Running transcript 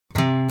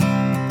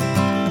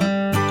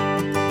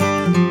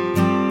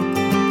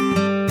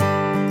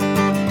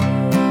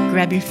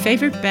grab your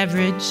favorite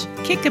beverage,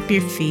 kick up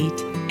your feet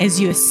as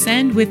you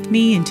ascend with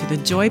me into the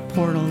joy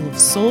portal of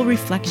soul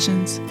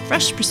reflections,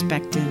 fresh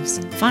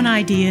perspectives, fun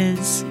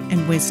ideas,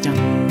 and wisdom.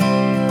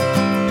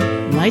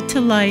 Light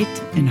to light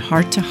and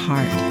heart to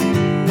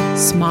heart.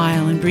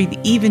 Smile and breathe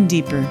even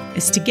deeper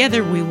as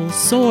together we will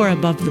soar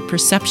above the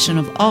perception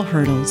of all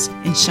hurdles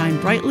and shine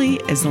brightly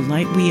as the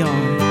light we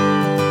are.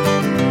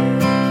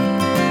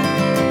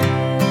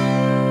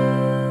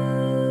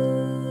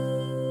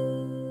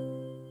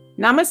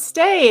 Namaste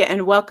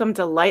and welcome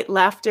to Light,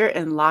 Laughter,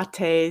 and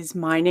Lattes.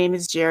 My name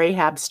is Jerry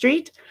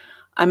Habstreet.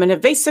 I'm an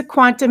Avesa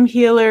quantum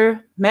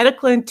healer,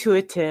 medical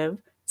intuitive,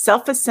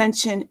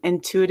 self-ascension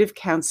intuitive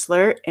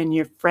counselor, and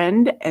your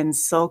friend and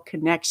soul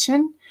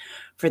connection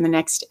for the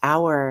next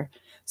hour.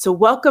 So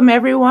welcome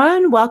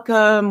everyone.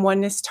 Welcome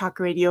Oneness Talk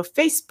Radio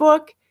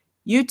Facebook,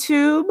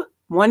 YouTube,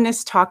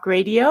 Oneness Talk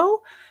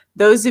Radio.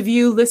 Those of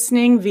you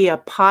listening via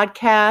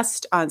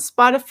podcast on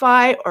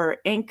Spotify or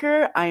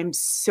Anchor, I'm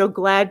so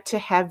glad to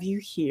have you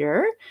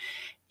here.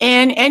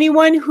 And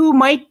anyone who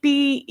might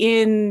be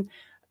in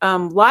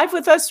live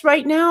with us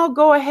right now,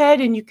 go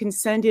ahead and you can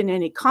send in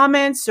any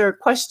comments or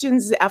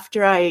questions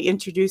after I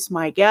introduce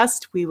my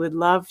guest. We would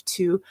love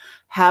to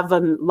have a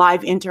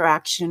live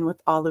interaction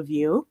with all of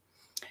you.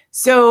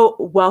 So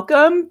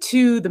welcome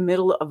to the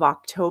middle of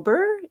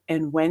October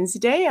and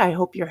Wednesday. I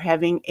hope you're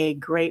having a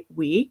great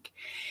week.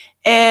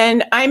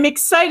 And I'm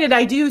excited.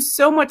 I do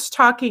so much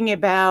talking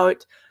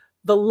about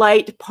the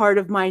light part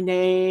of my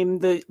name,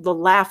 the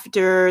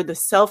laughter, the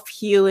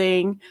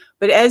self-healing.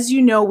 But as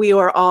you know, we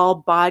are all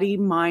body,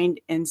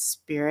 mind, and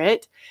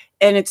spirit.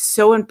 And it's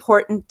so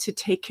important to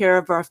take care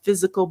of our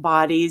physical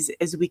bodies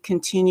as we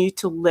continue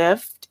to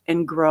lift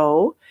and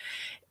grow.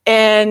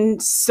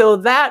 And so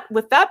that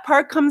with that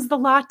part comes the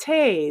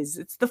lattes.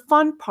 It's the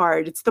fun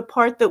part. It's the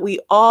part that we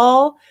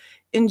all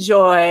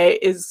enjoy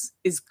is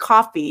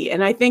coffee.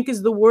 And I think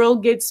as the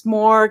world gets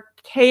more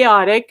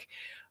chaotic,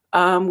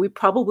 we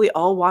probably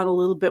all want a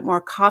little bit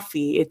more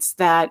coffee. It's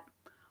that,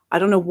 I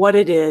don't know what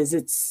it is.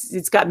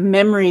 It's got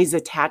memories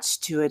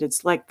attached to it.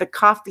 It's like the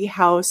coffee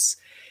house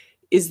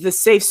is the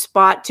safe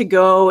spot to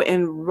go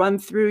and run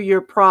through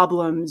your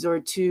problems or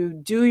to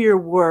do your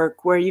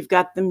work, where you've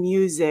got the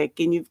music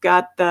and you've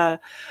got the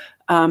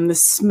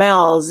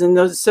smells and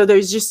those. So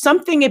there's just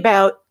something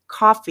about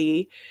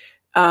coffee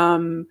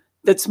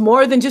that's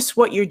more than just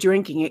what you're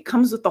drinking. It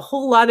comes with a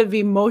whole lot of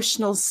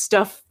emotional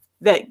stuff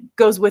that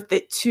goes with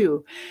it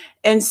too.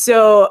 And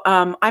so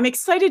I'm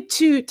excited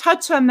to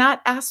touch on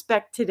that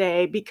aspect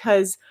today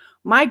because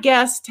my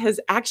guest has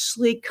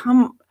actually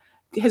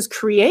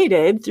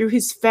created through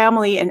his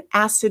family an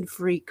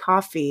acid-free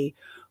coffee,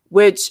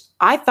 which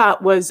I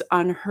thought was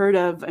unheard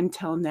of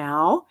until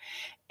now,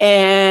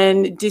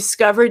 and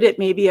discovered it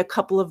maybe a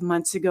couple of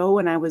months ago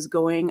when I was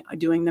doing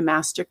the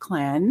master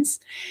cleanse.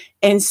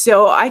 And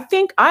so I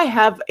think I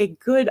have a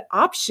good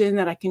option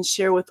that I can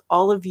share with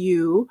all of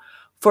you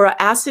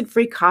for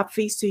acid-free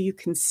coffee so you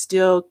can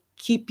still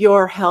keep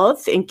your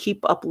health and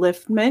keep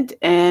upliftment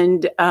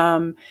and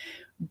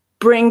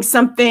bring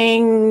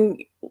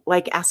something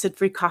like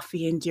acid-free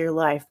coffee into your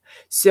life.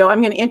 So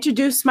I'm going to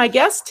introduce my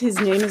guest. His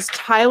name is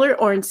Tyler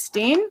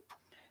Ornstein.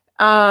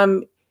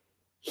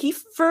 He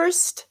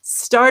first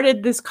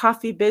started this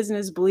coffee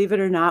business, believe it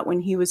or not, when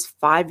he was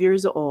 5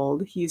 years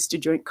old. He used to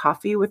drink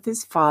coffee with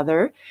his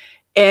father,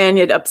 and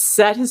it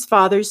upset his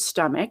father's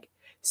stomach.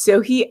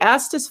 So he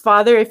asked his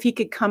father if he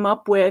could come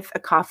up with a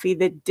coffee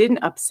that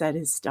didn't upset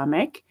his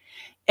stomach.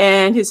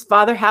 And his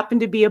father happened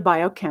to be a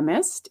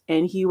biochemist,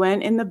 and he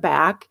went in the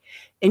back,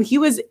 and he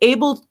was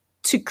able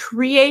to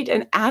create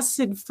an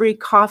acid-free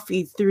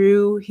coffee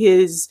through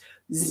his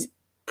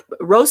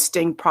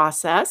roasting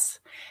process.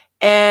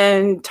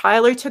 And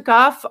Tyler took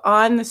off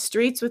on the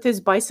streets with his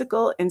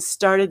bicycle and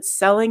started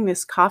selling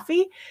this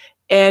coffee.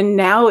 And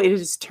now it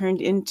has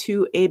turned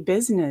into a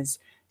business.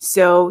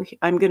 So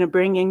I'm going to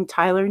bring in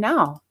Tyler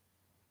now.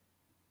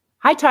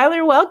 Hi,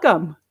 Tyler.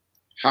 Welcome.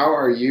 How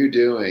are you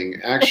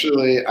doing?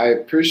 Actually, I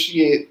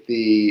appreciate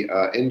the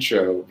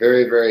intro.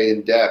 Very, very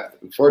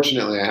in-depth.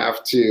 Unfortunately, I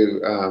have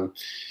to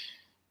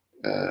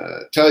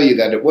tell you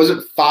that it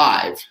wasn't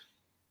 5,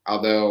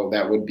 although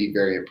that would be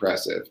very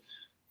impressive.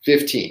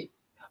 15.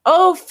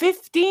 Oh,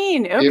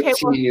 15. Okay.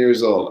 15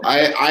 years old.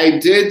 I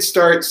did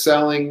start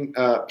selling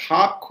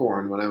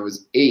popcorn when I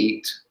was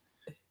 8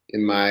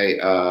 in my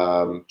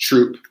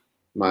troop,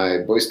 my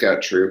Boy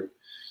Scout troop.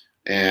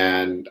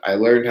 And I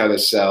learned how to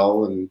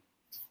sell. And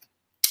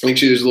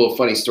actually, there's a little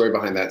funny story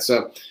behind that.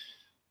 So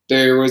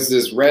there was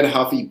this red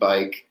Huffy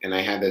bike, and I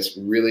had this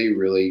really,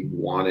 really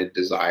wanted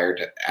desire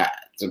to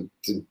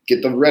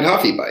get the red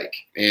Huffy bike.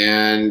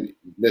 And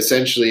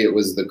essentially it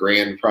was the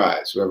grand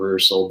prize. Whoever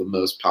sold the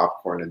most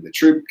popcorn in the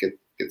troop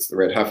gets the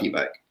red Huffy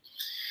bike.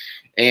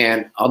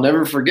 And I'll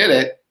never forget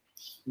it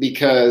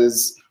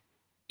because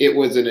it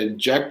was an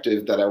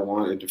objective that I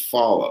wanted to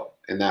follow.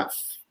 And that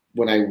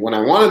when I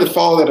wanted to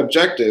follow that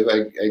objective,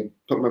 I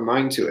put my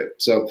mind to it.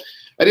 So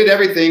I did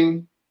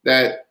everything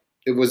that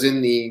it was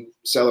in the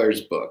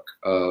seller's book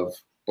of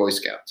Boy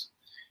Scouts.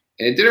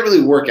 And it didn't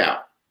really work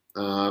out.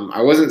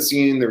 I wasn't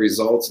seeing the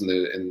results and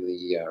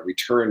the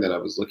return that I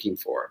was looking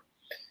for.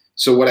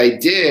 So what I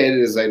did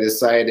is I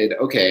decided,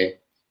 okay,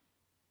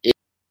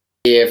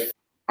 if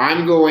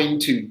I'm going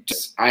to,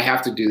 I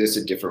have to do this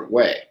a different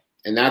way.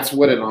 And that's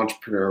what an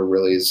entrepreneur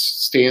really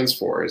stands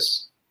for,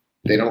 is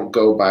they don't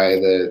go by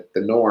the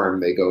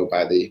norm, they go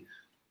by the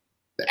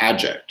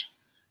adject.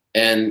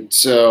 And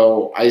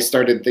so I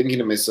started thinking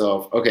to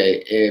myself,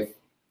 okay,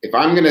 if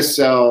I'm going to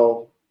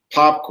sell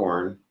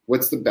popcorn,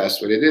 what's the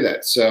best way to do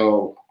that?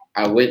 So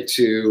I went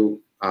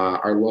to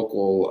our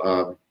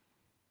local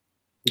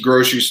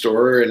grocery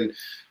store and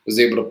was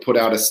able to put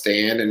out a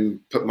stand and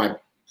put my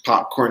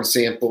popcorn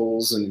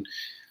samples, and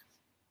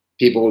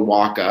people would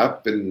walk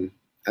up and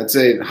I'd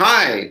say,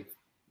 "Hi, would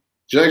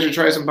you like to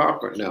try some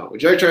popcorn? No.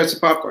 Would you like to try some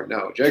popcorn?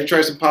 No. Would you like to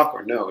try some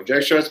popcorn? No. Would you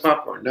like to try some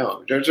popcorn? No.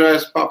 Would you like to try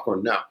some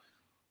popcorn? No."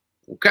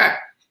 Okay,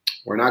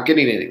 we're not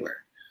getting anywhere.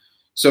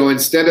 So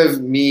instead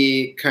of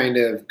me kind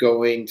of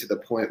going to the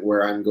point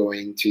where I'm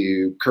going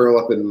to curl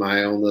up in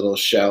my own little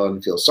shell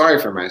and feel sorry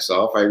for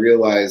myself, I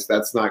realized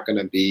that's not going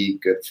to be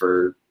good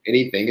for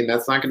anything, and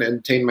that's not going to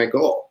attain my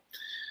goal.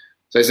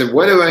 So I said,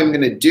 what am I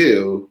going to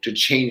do to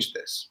change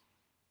this?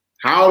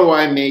 How do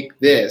I make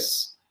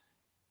this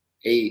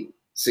a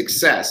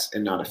success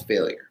and not a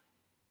failure?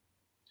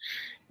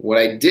 What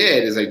I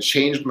did is I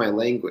changed my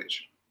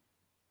language.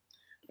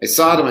 I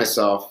saw to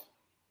myself,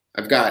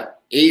 I've got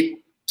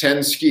 8, 10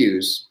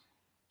 SKUs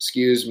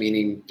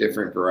meaning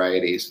different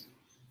varieties,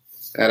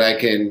 that I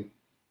can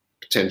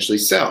potentially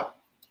sell.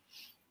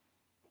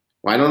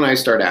 Why don't I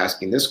start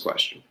asking this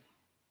question?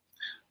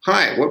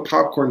 Hi, what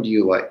popcorn do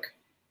you like?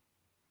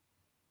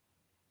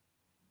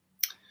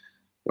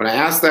 When I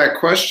asked that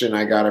question,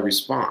 I got a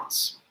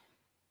response,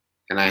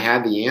 and I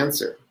had the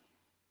answer.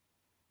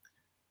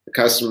 The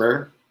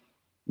customer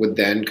would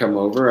then come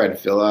over, I'd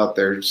fill out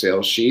their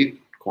sales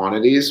sheet,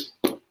 quantities,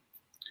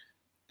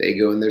 they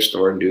go in their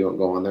store and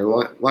go on their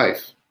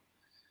life.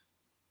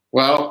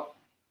 Well,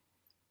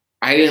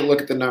 I didn't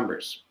look at the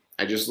numbers.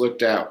 I just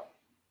looked out.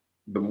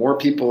 The more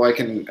people I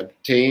can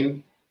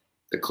obtain,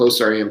 the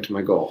closer I am to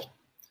my goal.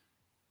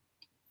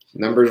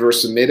 Numbers were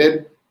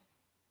submitted.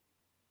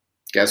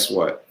 Guess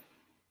what?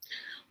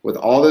 With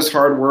all this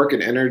hard work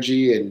and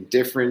energy and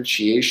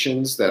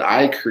differentiations that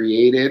I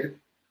created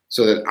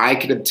so that I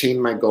could obtain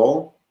my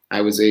goal,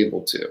 I was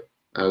able to.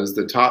 I was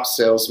the top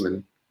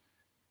salesman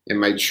in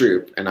my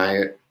troop, and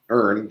I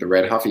earned the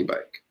Red Huffy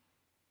bike.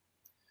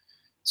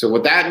 So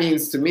what that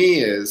means to me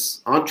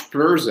is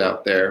entrepreneurs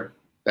out there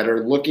that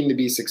are looking to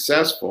be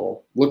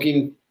successful,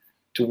 looking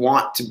to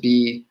want to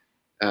be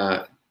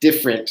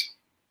different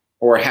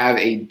or have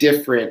a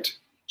different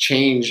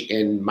change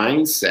in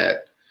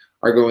mindset,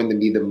 are going to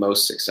be the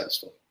most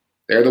successful.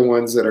 They're the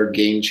ones that are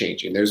game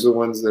changing. There's the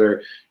ones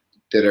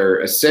that are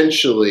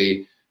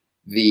essentially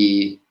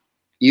the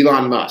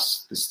Elon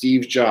Musk, the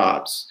Steve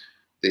Jobs,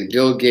 the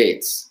Bill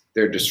Gates.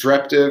 They're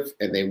disruptive,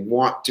 and they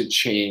want to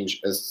change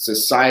a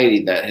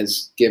society that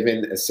has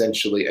given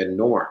essentially a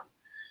norm.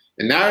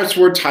 And that's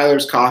where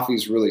Tyler's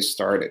Coffees really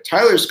started.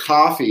 Tyler's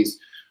Coffees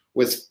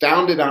was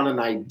founded on an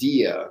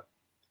idea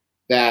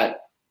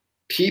that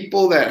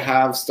people that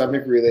have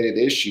stomach-related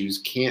issues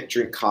can't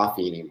drink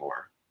coffee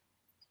anymore.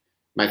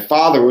 My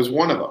father was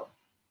one of them.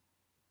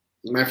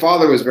 My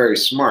father was very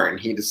smart, and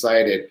he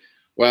decided,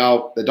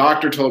 well, the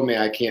doctor told me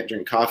I can't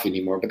drink coffee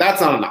anymore, but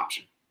that's not an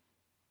option.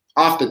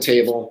 Off the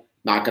table,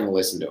 not going to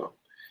listen to him.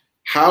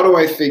 How do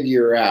I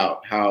figure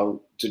out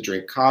how to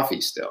drink coffee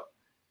still?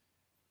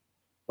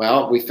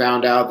 Well, we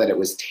found out that it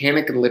was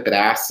tannic and lipid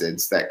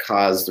acids that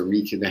caused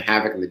the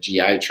havoc in the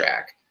GI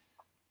tract.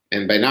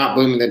 And by not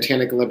booming the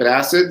tannic and lipid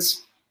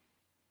acids,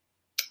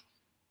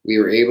 we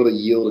were able to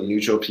yield a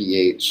neutral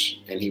pH,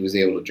 and he was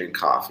able to drink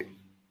coffee.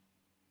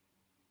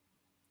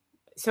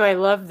 So I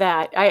love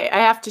that. I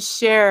have to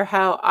share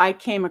how I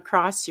came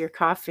across your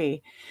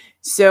coffee.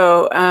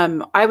 So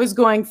I was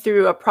going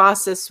through a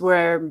process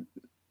where a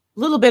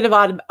little bit of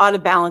out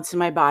of balance in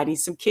my body,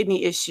 some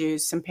kidney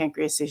issues, some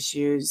pancreas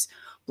issues,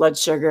 blood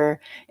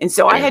sugar. And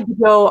so I had to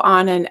go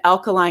on an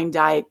alkaline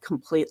diet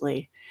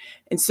completely.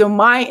 And so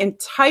my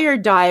entire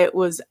diet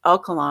was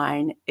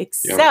alkaline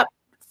except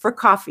for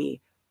coffee.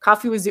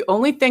 Coffee was the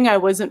only thing I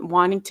wasn't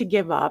wanting to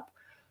give up.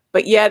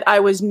 But yet I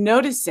was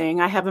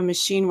noticing I have a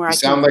machine where you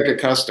sound like a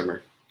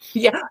customer.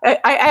 Yeah,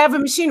 I have a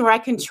machine where I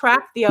can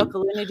track the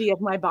alkalinity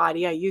of my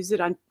body. I use it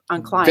on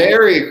clients.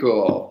 Very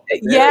cool.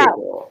 Very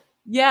cool.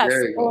 Yes.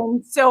 Very cool.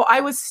 And so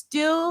I was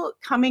still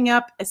coming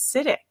up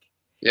acidic.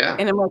 Yeah.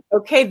 And I'm like,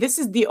 okay, this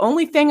is the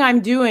only thing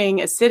I'm doing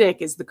acidic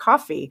is the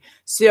coffee.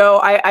 So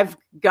I've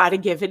got to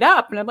give it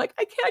up. And I'm like,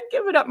 I can't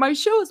give it up. My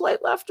show is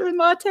Light Laughter and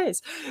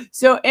Lattes.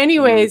 So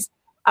anyways,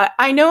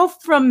 I know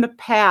from the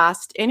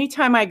past,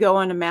 anytime I go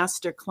on a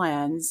master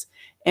cleanse,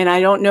 and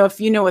I don't know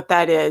if you know what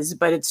that is,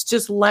 but it's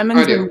just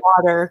lemons and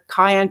water,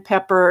 cayenne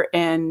pepper,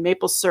 and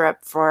maple syrup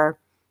for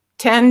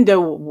 10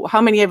 to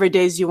how many ever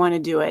days you want to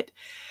do it.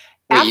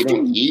 Wait, you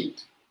don't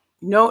eat?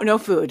 No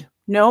food.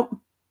 Nope.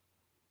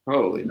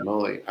 Holy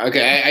moly.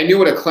 Okay, I knew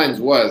what a cleanse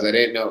was. I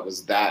didn't know it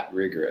was that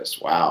rigorous.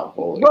 Wow.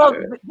 Holy Well,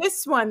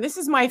 shit. this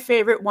is my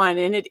favorite one,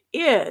 and it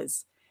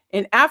is.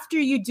 And after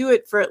you do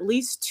it for at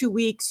least 2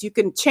 weeks, you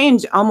can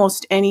change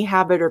almost any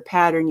habit or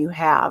pattern you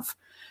have.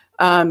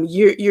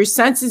 Your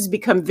senses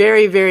become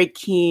very, very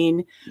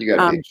keen. You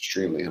got to be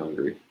extremely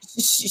hungry.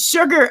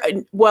 Sugar,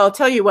 well, I'll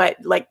tell you what,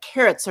 like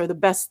carrots are the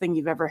best thing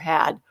you've ever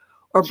had,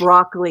 or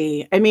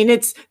broccoli. I mean,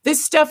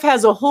 this stuff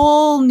has a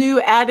whole new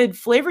added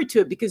flavor to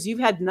it because you've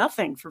had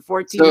nothing for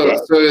 14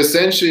 days. So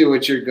essentially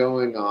what you're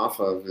going off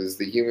of is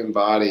the human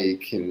body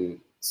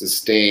can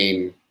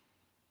sustain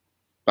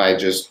by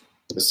just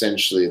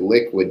essentially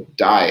liquid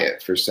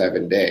diet for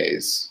 7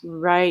 days.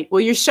 Right.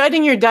 Well, you're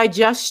shutting your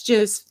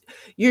digestive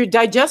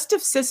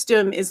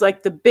system is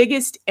like the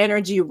biggest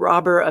energy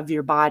robber of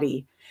your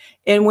body.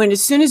 And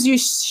as soon as you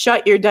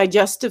shut your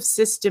digestive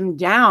system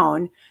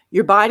down,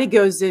 your body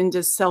goes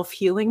into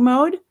self-healing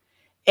mode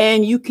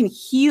and you can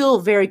heal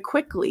very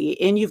quickly.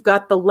 And you've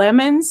got the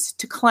lemons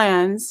to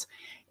cleanse,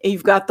 and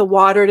you've got the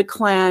water to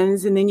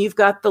cleanse, and then you've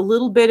got the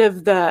little bit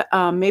of the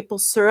maple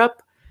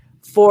syrup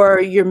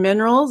for your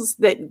minerals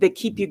that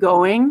keep you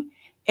going.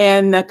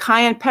 And the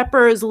cayenne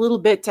pepper is a little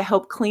bit to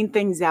help clean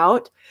things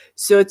out.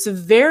 So it's a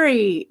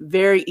very,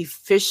 very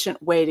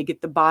efficient way to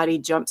get the body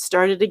jump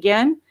started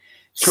again.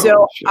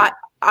 So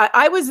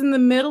I was in the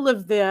middle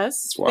of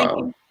this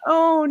thinking,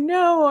 oh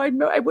no,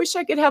 I wish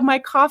I could have my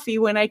coffee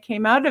when I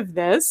came out of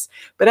this,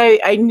 but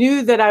I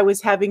knew that I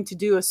was having to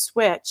do a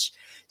switch.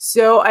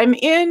 So I'm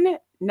in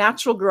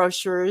Natural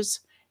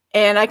Grocers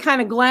and I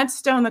kind of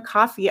glanced down the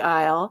coffee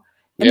aisle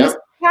and this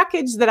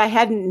package that I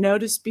hadn't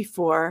noticed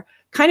before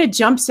kind of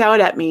jumps out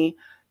at me,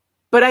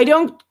 but I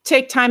don't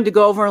take time to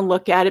go over and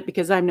look at it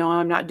because I know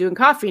I'm not doing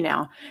coffee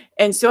now.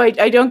 And so I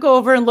don't go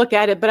over and look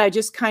at it, but I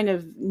just kind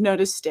of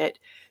noticed it.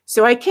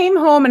 So I came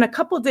home and a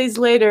couple of days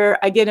later,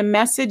 I get a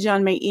message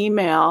on my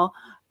email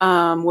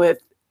with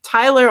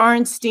Tyler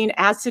Ornstein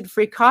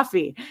acid-free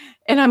coffee.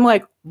 And I'm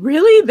like,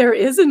 really? There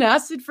is an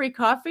acid-free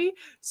coffee?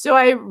 So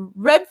I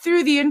read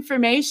through the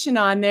information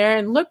on there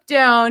and looked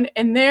down,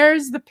 and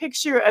there's the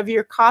picture of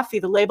your coffee,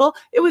 the label.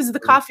 It was the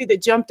coffee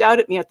that jumped out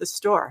at me at the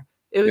store.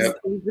 It was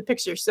the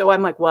picture. So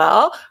I'm like,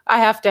 well, I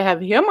have to have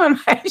him on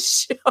my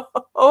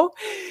show.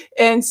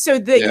 And so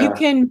that you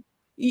can,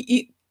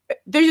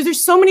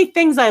 there's so many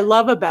things I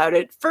love about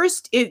it.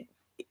 First,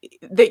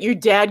 that your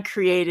dad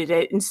created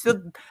it. And so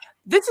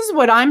this is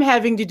what I'm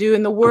having to do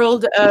in the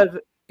world of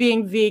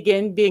being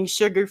vegan, being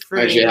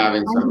sugar-free. Actually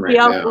having some right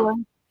now.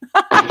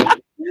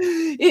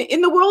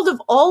 In the world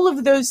of all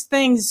of those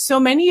things, so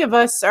many of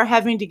us are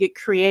having to get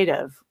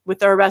creative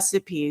with our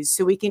recipes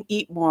so we can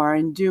eat more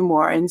and do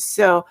more. And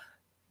so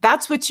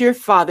that's what your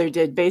father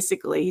did,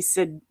 basically. He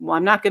said, well,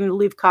 I'm not going to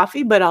leave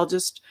coffee, but I'll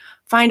just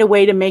find a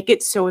way to make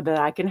it so that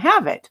I can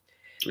have it.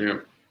 Yeah.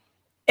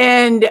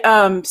 And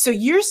so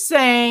you're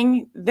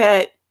saying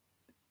that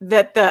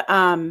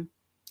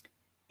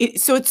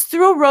so it's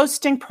through a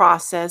roasting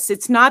process.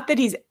 It's not that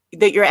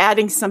you're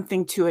adding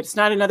something to it. It's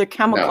not another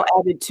chemical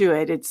added to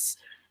it. It's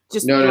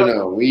just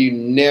no. We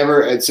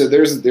never. And so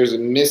there's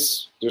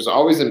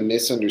always a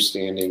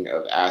misunderstanding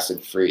of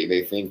acid free.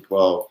 They think,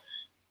 well,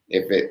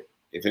 if it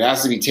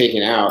has to be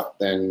taken out,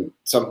 then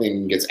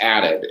something gets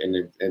added, and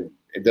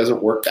it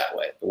doesn't work that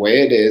way. The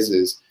way it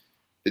is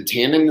the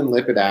tannin and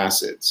lipid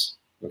acids.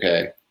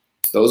 Okay,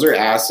 those are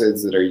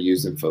acids that are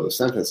used in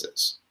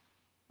photosynthesis,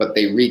 but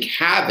they wreak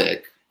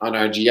havoc on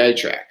our GI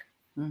tract.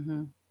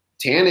 Mm-hmm.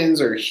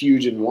 Tannins are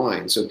huge in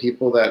wine. So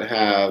people that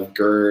have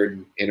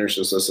GERD,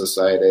 interstitial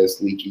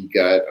cystitis, leaky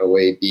gut,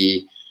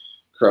 OAB,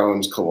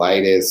 Crohn's,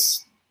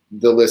 colitis,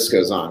 the list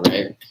goes on,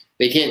 right?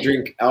 They can't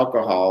drink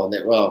alcohol.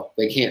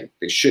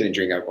 They shouldn't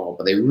drink alcohol,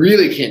 but they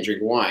really can't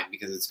drink wine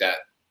because it's got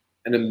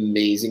an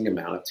amazing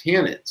amount of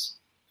tannins.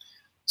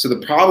 So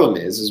the problem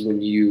is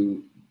when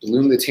you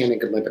bloom the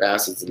tannic and lipid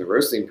acids in the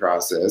roasting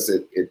process,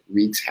 it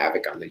wreaks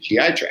havoc on the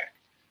GI tract.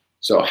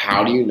 So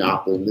how do you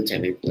not bloom the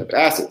tannic and lipid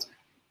acids?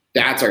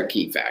 That's our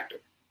key factor.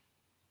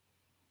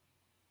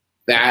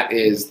 That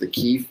is the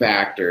key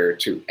factor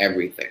to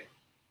everything.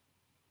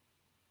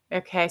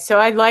 Okay, so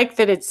I like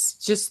that it's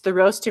just the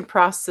roasting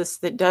process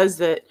that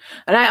does it.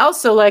 And I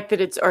also like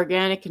that it's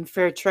organic and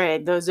fair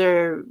trade. Those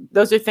are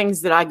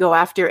things that I go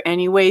after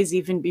anyways,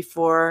 even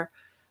before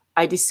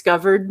I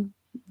discovered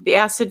the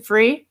acid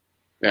free.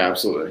 Yeah,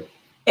 absolutely.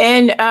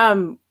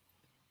 And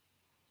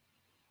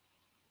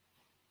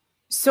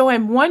so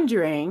I'm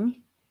wondering,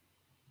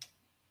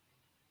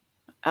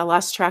 I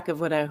lost track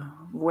of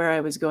where I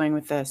was going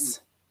with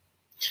this.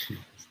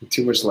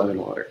 Too much lemon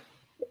water.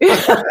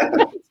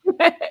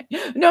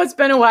 No, it's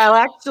been a while.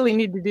 I actually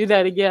need to do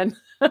that again.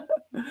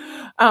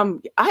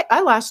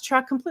 I lost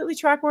completely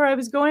track where I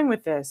was going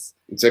with this.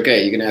 It's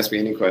okay. You can ask me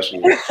any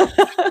question.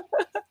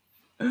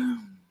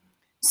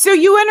 So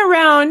you went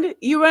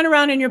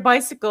around in your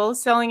bicycle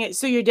selling it.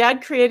 So your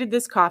dad created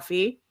this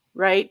coffee,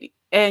 right?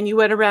 And you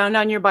went around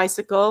on your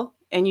bicycle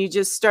and you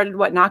just started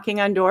knocking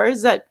on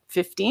doors at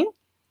 15?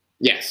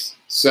 Yes.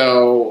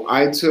 So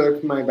I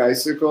took my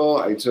bicycle,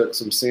 I took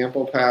some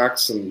sample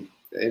packs, and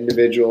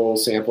individual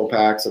sample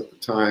packs at the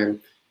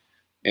time.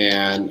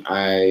 And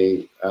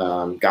I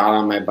got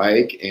on my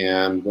bike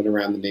and went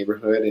around the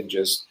neighborhood and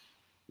just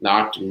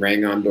knocked and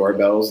rang on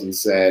doorbells and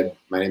said,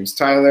 "My name's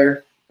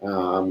Tyler.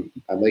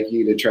 I'd like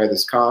you to try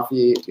this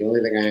coffee. The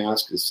only thing I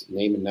ask is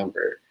name and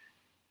number."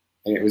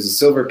 And it was a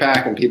silver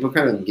pack, and people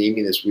kind of gave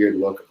me this weird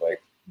look of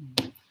like,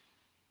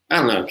 "I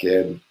don't know,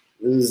 kid.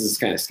 This is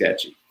kind of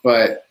sketchy."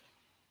 But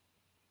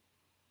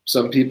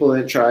some people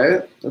didn't try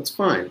it. That's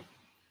fine.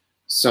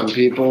 Some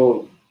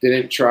people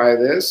didn't try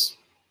this.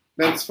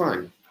 That's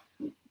fine.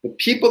 The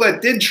people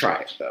that did try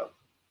it, though,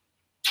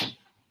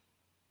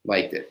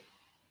 liked it.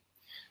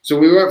 So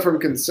we went from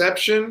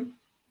conception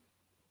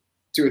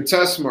to a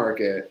test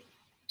market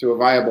to a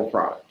viable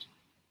product.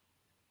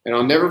 And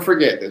I'll never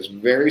forget this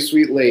very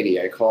sweet lady.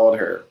 I called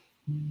her.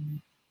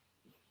 And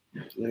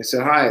I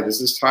said, "Hi,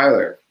 this is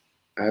Tyler.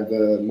 I have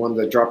the one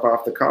that dropped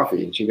off the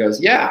coffee." And she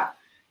goes, "Yeah.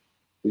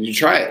 Did you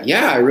try it?"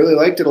 "Yeah, I really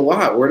liked it a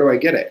lot. Where do I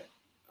get it?"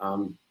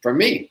 "From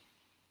me."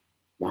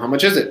 "Well, how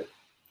much is it?"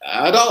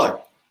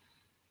 $1.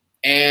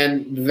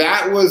 And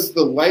that was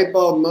the light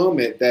bulb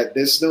moment that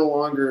this no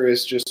longer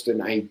is just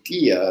an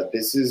idea.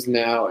 This is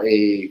now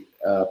a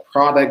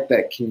product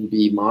that can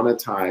be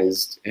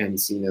monetized and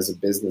seen as a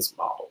business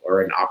model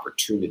or an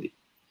opportunity.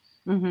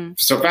 Mm-hmm.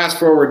 So fast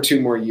forward 2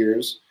 more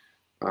years,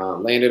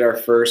 landed our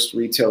first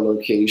retail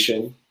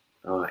location,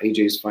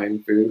 AJ's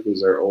Fine Food,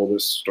 who's our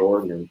oldest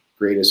store and our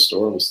greatest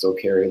store, and we still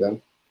carry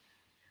them.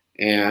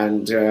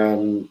 And,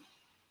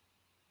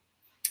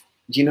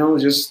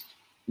 just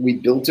we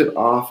built it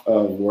off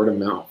of word of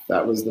mouth.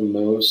 That was the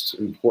most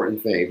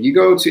important thing. If you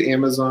go to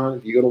Amazon,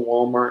 if you go to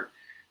Walmart,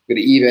 go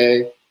to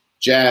eBay,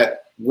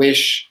 Jet,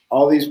 Wish,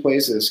 all these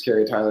places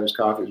carry Tyler's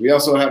coffees. We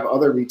also have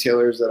other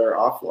retailers that are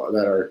offline,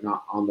 that are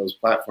not on those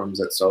platforms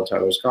that sell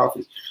Tyler's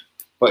coffees.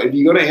 But if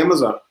you go to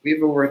Amazon, we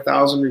have over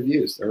 1,000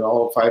 reviews. They're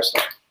all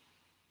 5-star.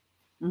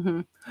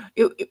 Mm-hmm.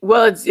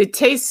 It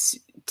tastes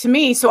to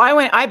me. So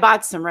I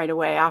bought some right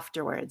away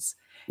afterwards.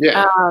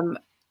 Yeah.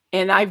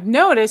 And I've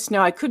noticed,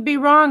 now I could be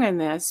wrong on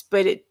this,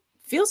 but it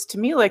feels to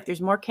me like there's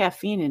more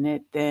caffeine in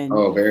it than.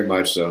 Oh, very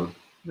much so.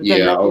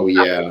 Yeah. Oh,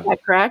 yeah. Is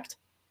that correct?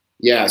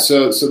 Yeah.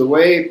 So the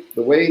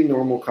way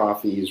normal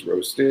coffee is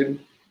roasted,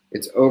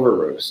 it's over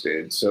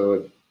roasted,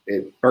 so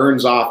it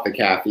burns off the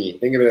caffeine.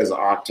 Think of it as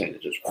octane.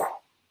 It just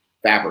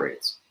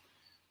evaporates.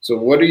 So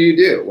what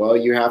do? Well,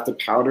 you have to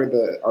powder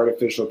the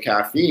artificial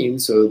caffeine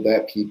so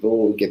that people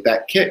will get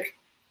that kick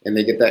and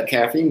they get that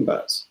caffeine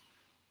buzz.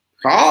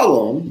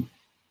 Problem.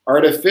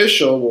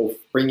 Artificial will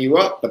bring you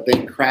up, but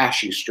then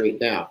crash you straight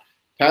down.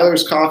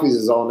 Tyler's Coffees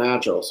is all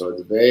natural, so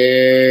it's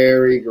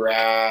very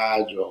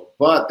gradual.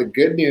 But the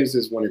good news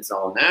is when it's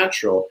all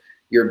natural,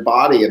 your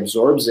body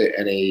absorbs it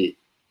at a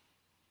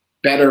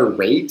better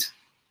rate.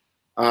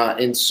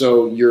 And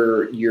so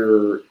your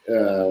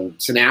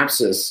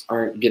synapses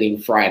aren't getting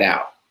fried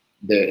out.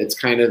 It's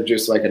kind of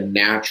just like a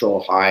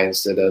natural high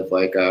instead of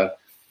like a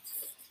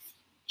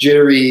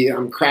jittery,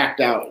 I'm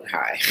cracked out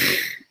high.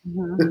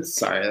 Mm-hmm.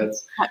 Sorry,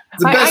 that's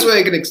the best way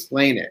I can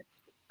explain it.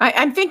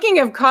 I'm thinking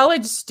of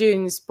college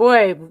students.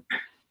 Boy,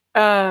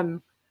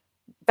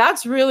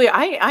 that's really,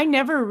 I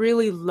never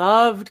really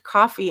loved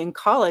coffee in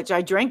college.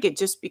 I drank it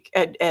just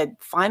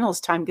at finals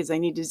time because I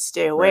needed to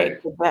stay awake.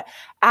 Right. But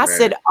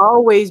acid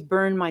always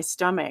burned my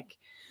stomach.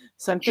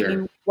 So I'm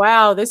thinking,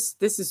 wow, this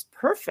is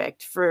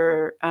perfect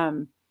for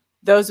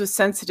those with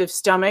sensitive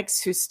stomachs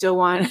who still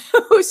want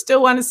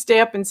to stay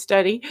up and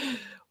study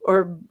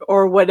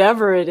or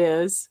whatever it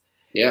is.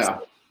 Yeah.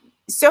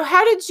 So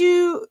how did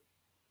you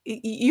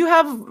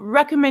have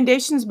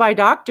recommendations by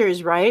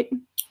doctors, right?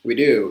 We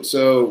do.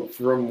 So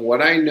from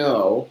what I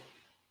know,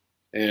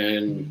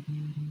 and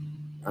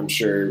I'm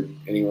sure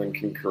anyone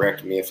can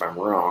correct me if I'm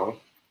wrong,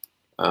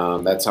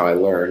 that's how I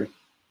learn.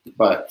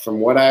 But from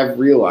what I've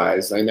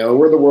realized, I know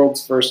we're the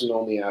world's first and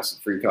only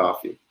acid-free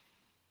coffee.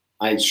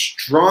 I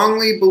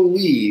strongly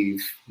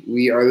believe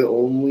we are the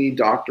only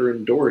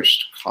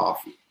doctor-endorsed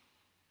coffee.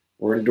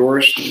 We're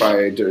endorsed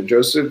by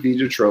Joseph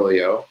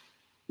Vigitrolio,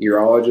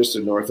 urologist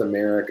in North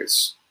America,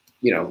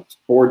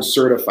 board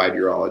certified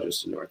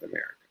urologist in North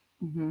America.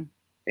 Mm-hmm.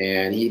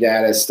 And he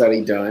had a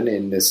study done,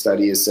 and the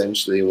study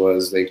essentially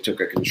was they took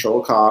a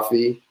control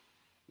coffee,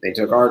 they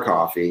took our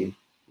coffee,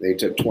 they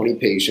took 20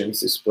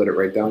 patients, they split it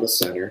right down the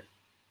center,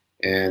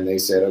 and they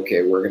said,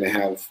 okay, we're going to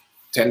have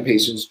 10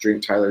 patients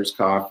drink Tyler's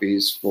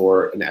coffees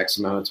for an X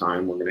amount of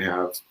time. We're going to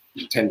have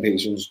 10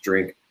 patients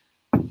drink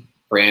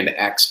brand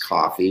X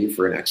coffee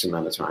for an X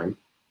amount of time.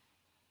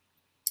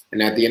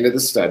 And at the end of the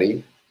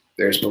study,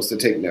 they're supposed to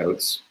take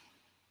notes,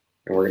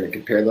 and we're going to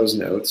compare those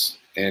notes.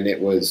 And it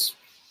was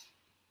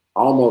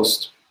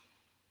almost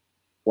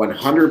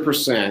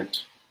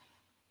 100%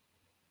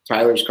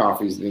 Tyler's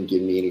coffees didn't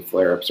give me any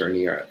flare-ups or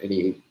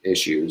any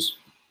issues.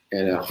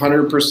 And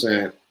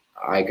 100%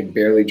 I could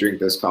barely drink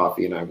this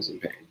coffee and I was in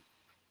pain.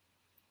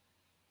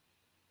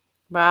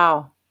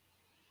 Wow.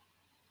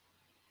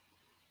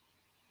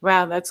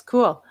 Wow, that's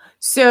cool.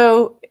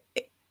 So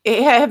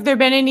have there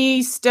been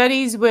any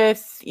studies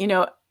with,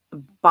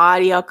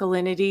 body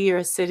alkalinity or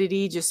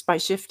acidity just by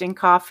shifting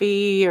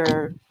coffee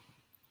or?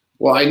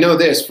 Well, I know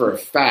this for a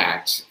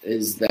fact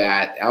is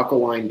that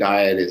alkaline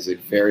diet is a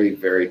very,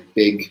 very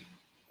big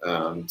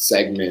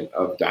segment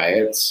of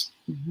diets.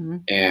 Mm-hmm.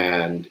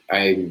 And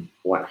I'm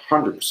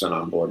 100%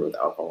 on board with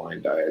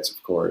alkaline diets,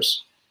 of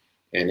course.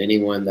 And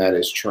anyone that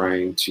is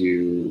trying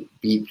to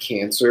beat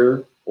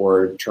cancer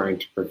or trying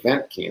to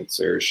prevent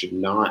cancer should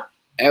not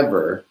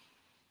ever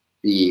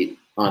be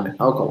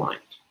unalkaline.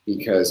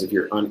 Because if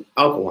you're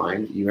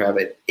unalkaline, you have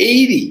an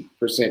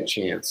 80%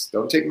 chance.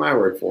 Don't take my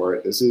word for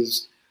it. This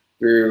is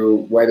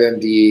through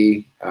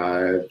WebMD,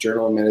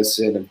 Journal of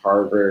Medicine of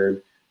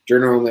Harvard,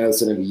 Journal of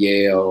Medicine of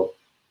Yale.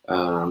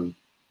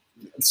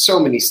 So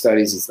many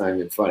studies, it's not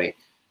even funny.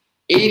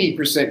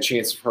 80%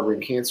 chance of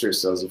harboring cancer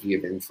cells if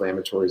you have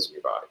inflammatories in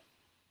your body.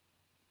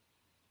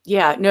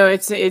 Yeah, no,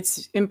 it's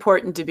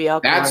important to be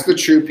alkaline. That's the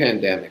true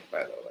pandemic,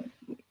 by the way.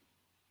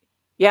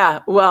 Yeah,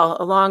 well,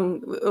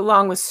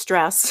 along with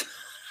stress.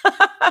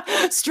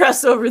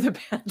 Stress over the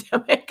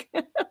pandemic.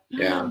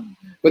 Yeah.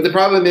 But the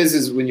problem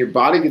is when your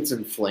body gets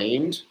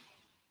inflamed,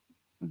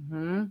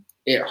 mm-hmm.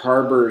 it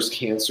harbors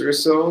cancer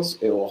cells,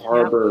 it will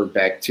harbor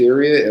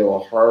bacteria, it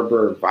will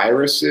harbor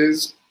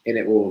viruses, and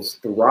it will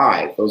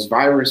thrive. Those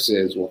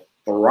viruses will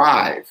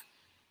thrive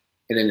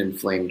in an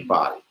inflamed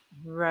body.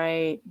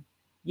 Right.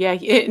 Yeah,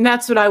 and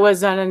that's what I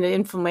was on an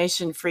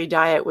inflammation-free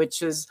diet,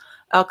 which was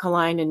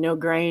alkaline and no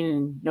grain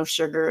and no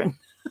sugar and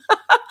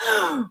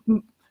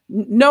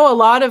know a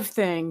lot of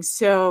things.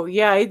 So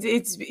yeah,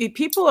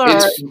 people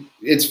are.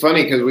 It's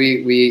funny because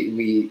we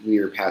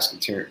were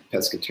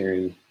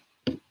pescatarian,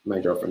 my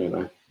girlfriend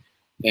and I,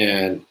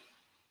 and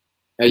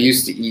I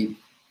used to eat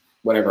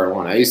whatever I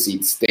want. I used to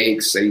eat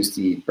steaks. I used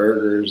to eat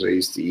burgers. I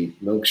used to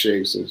eat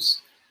milkshakes. It was,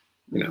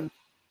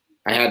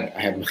 I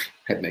had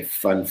my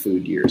fun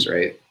food years,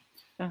 right?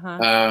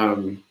 Uh-huh.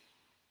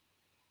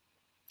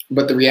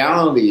 But the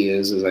reality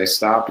is I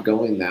stopped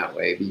going that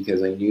way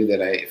because I knew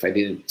that if I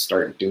didn't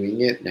start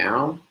doing it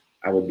now,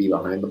 I would be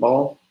behind the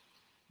ball.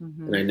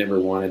 Mm-hmm. And I never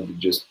wanted to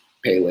just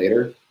pay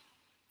later.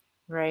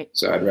 Right.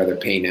 So I'd rather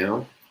pay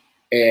now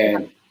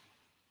and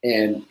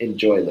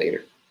enjoy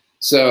later.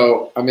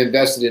 So I'm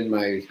invested in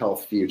my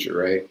health future,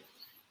 right?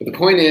 But the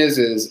point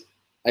is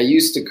I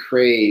used to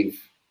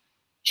crave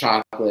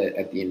chocolate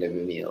at the end of a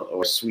meal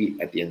or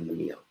sweet at the end of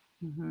the meal.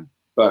 Mm-hmm.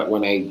 But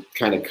when I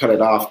kind of cut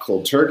it off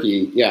cold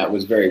turkey, yeah, it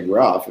was very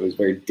rough. It was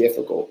very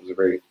difficult. It was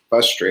very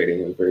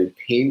frustrating. It was very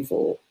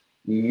painful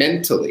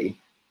mentally.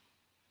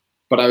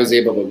 But I was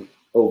able to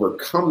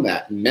overcome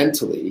that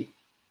mentally.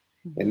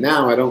 And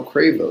now I don't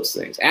crave those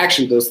things.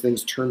 Actually, those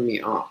things turn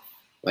me off.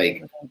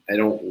 Like, I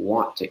don't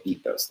want to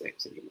eat those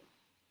things anymore.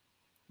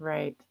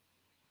 Right.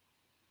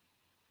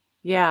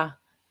 Yeah,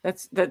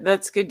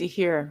 that's good to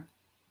hear.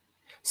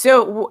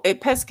 So a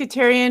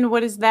pescatarian,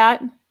 what is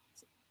that?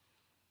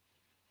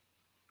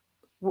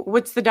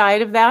 What's the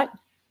diet of that?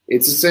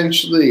 It's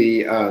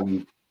essentially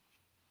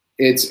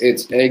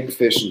it's egg,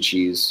 fish, and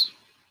cheese.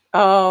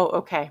 Oh,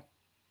 okay.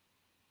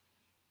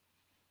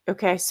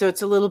 Okay, so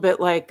it's a little bit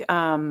like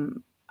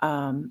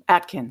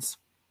Atkins.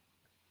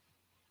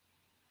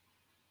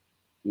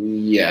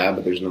 Yeah,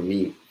 but there's no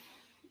meat.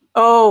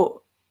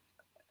 Oh,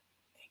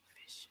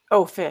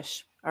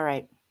 fish. All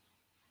right.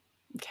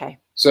 Okay.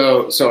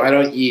 So I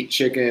don't eat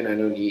chicken. I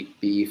don't eat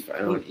beef. I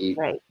don't eat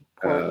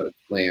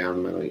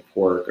lamb. I don't eat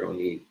pork. I don't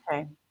eat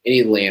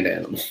any land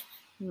animal.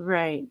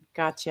 Right.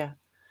 Gotcha.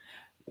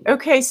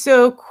 Okay.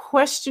 So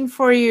question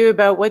for you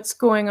about what's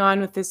going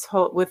on with this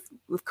whole, with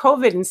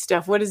COVID and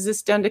stuff. What has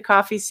this done to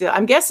coffee sales?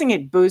 I'm guessing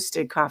it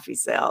boosted coffee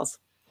sales.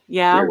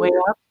 Yeah. Way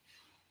up.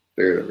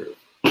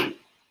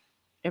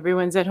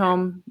 Everyone's at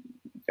home.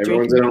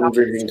 Everyone's at home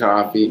drinking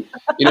coffee.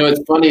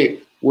 It's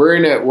funny. We're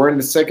in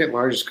the second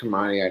largest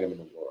commodity item in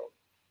the world.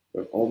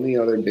 The only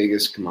other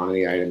biggest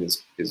commodity item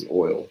is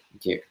oil. You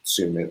can't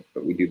consume it,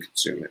 but we do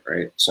consume it,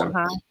 right? So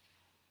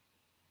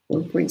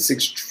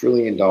 $1.6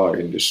 trillion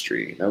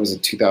industry. That was in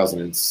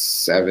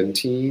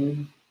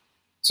 2017.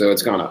 So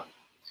it's gone up.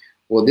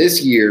 Well,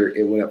 this year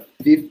it went up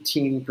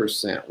 15%,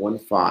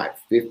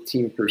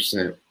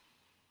 15%.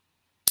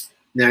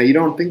 Now you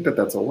don't think that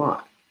that's a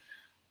lot.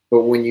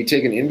 But when you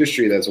take an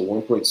industry that's a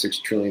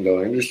 $1.6 trillion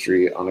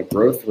industry on a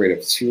growth rate of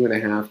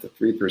 2.5% to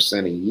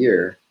 3% a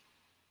year,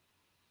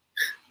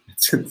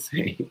 it's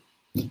insane.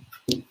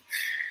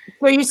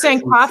 So you're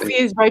saying coffee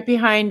is right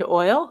behind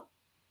oil?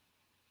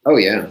 Oh,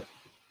 yeah.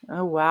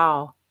 Oh,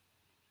 wow.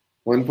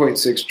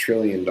 $1.6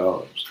 trillion.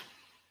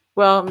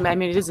 Well, I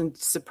mean, it doesn't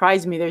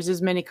surprise me. There's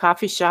as many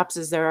coffee shops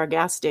as there are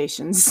gas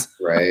stations.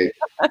 Right.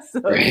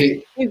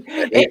 Right.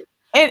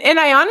 And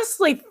I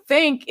honestly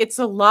think it's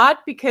a lot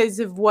because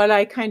of what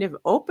I kind of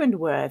opened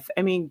with.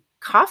 I mean,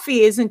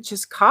 coffee isn't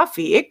just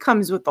coffee. It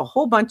comes with a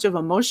whole bunch of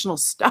emotional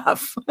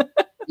stuff.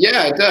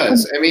 Yeah, it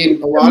does. I mean,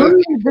 a lot of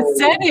people... The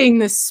setting,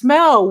 the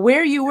smell,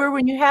 where you were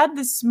when you had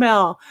the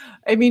smell.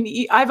 I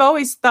mean, I've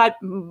always thought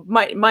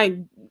my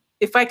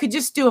if I could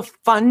just do a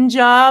fun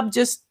job,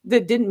 just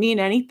that didn't mean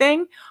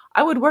anything,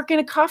 I would work in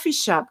a coffee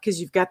shop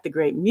because you've got the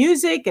great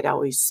music. It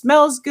always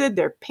smells good.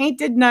 They're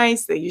painted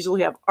nice. They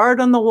usually have art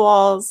on the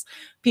walls.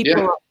 People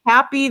Yeah. are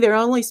happy. They're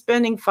only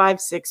spending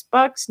 $5,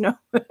 $6. No,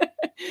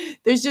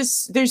 there's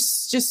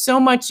just so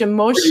much Where do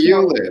emotion. you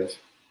live?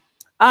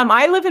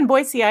 I live in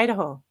Boise,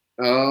 Idaho.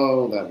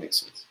 Oh, that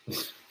makes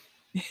sense.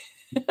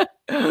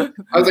 I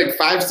was like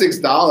 $5,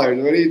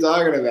 $6. What are you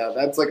talking about?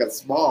 That's like a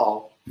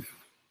small.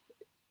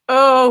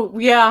 Oh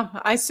yeah,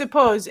 I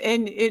suppose.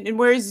 And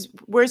where's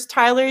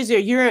Tyler's?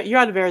 You're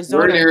out of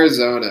Arizona. We're in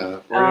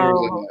Arizona.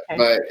 Okay.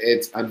 But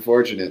it's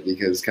unfortunate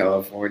because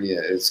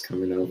California is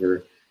coming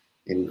over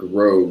in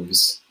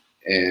groves,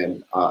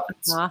 and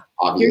it's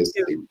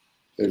obviously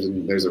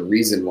there's a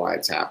reason why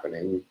it's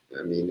happening.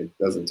 I mean, it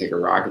doesn't take a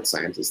rocket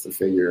scientist to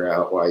figure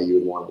out why you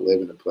would want to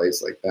live in a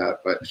place like that.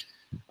 But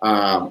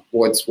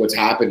what's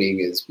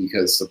happening is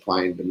because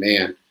supply and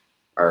demand,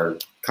 our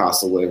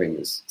cost of living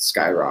is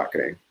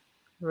skyrocketing.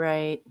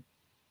 Right.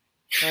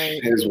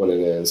 It is what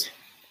it is.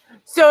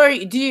 So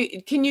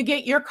can you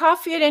get your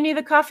coffee at any of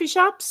the coffee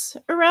shops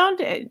around?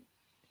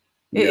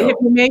 No. Have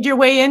you made your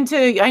way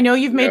into, I know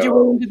you've made your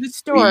way into the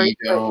store.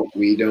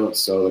 We don't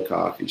sell the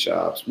coffee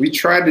shops. We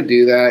tried to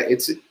do that.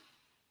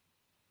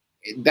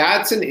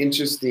 That's an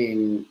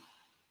interesting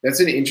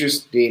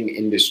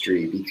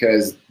industry,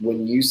 because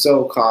when you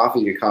sell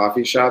coffee to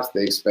coffee shops,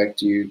 they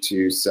expect you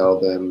to sell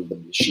them the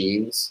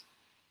machines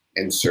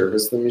and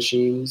service the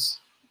machines.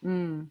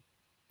 Mm.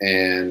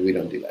 And we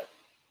don't do that.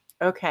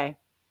 Okay.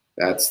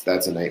 That's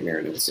a nightmare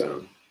in its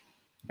own.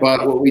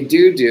 But what we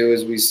do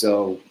is we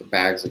sell the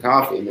bags of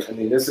coffee. I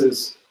mean, this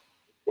is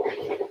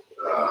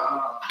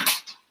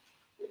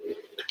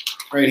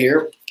right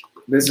here.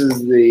 This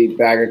is the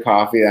bag of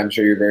coffee that I'm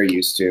sure you're very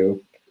used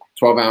to.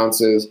 12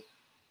 ounces.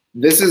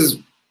 This is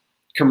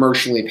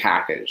commercially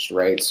packaged,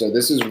 right? So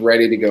this is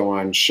ready to go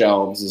on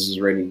shelves. This is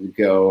ready to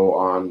go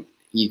on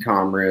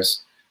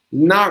e-commerce.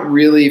 Not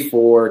really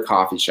for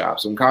coffee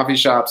shops. When coffee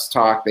shops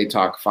talk, they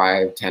talk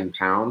 5, 10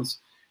 pounds.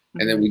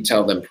 And then we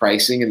tell them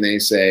pricing and they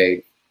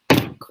say,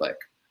 click.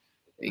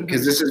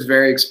 Because this is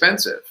very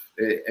expensive.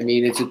 I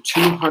mean, it's a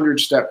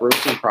 200-step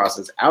roasting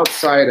process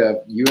outside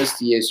of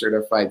USDA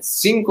certified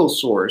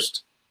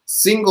single-sourced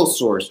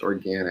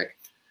organic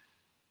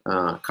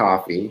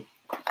coffee.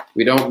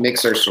 We don't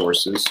mix our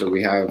sources, so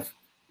we have,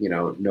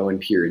 no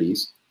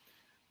impurities.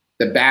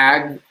 The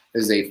bag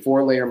is a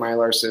 4-layer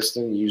Mylar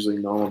system. Usually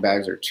normal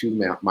bags are 2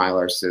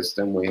 Mylar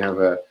system. We have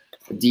a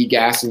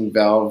degassing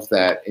valve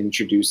that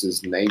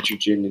introduces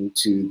nitrogen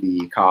into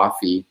the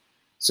coffee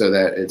so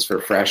that it's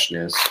for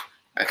freshness.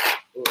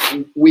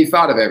 We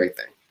thought of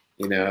everything,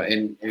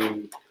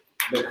 and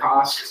the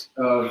cost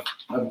of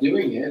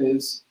doing it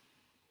is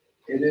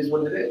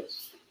what it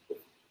is.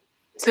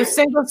 So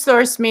single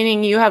source,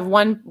 meaning you have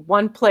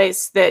one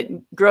place that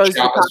grows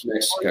Chiapas,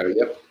 Mexico.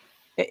 Yep.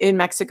 In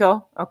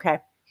Mexico? Okay.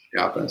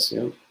 Chiapas,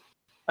 yeah.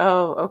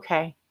 Oh,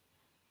 okay.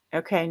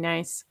 Okay,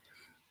 nice.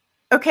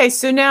 Okay,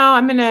 so now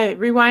I'm going to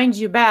rewind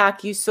you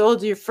back. You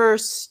sold your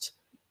first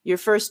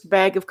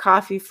bag of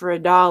coffee for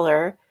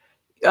 $1.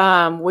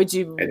 Would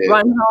you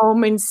run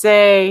home and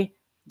say,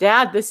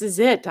 Dad, this is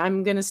it.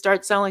 I'm going to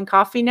start selling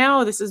coffee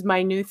now. This is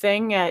my new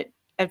thing at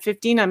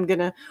 15. I'm going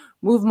to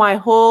move my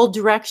whole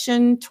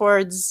direction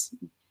towards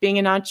being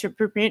an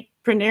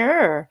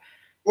entrepreneur?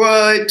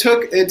 Well, it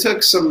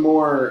took some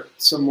more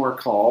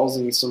calls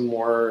and some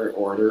more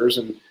orders.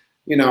 And,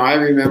 I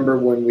remember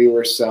when we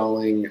were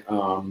selling,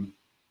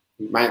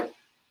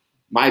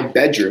 my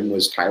bedroom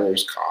was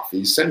Tyler's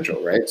Coffee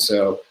Central, right?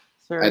 So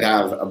sure. I'd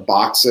have a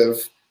box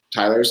of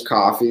Tyler's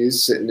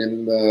coffees sitting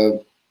in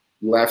the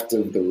left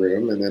of the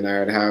room, and then I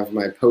would have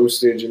my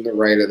postage in the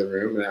right of the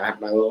room, and I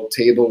have my little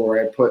table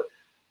where I put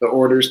the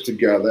orders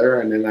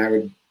together, and then I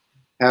would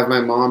have my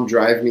mom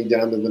drive me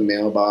down to the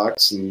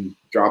mailbox and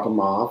drop them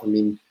off. I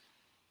mean,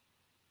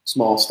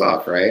 small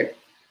stuff, right?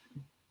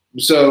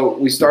 So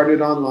we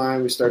started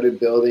online, we started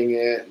building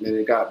it, and then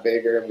it got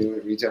bigger, and we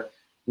went retail.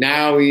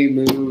 Now we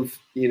move,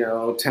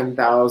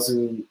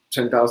 10,000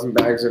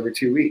 bags every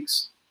 2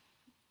 weeks.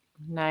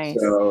 Nice.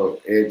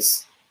 So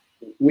it's,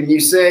 when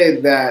you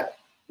say that,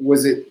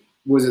 was it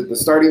the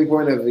starting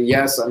point of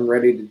yes, I'm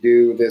ready to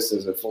do this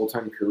as a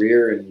full-time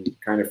career and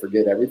kind of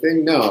forget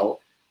everything?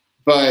 No,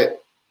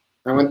 but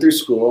I went through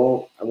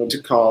school, I went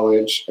to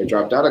college, I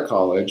dropped out of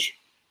college,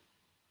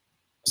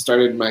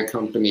 started my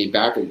company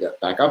back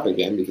up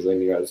again because I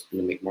knew I was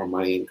going to make more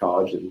money in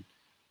college and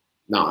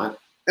not.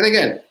 And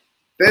again,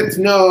 that's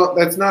not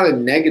a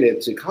negative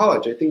to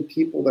college. I think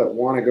people that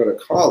want to go to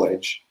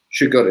college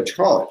should go to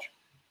college.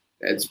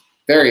 It's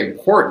very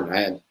important.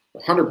 I am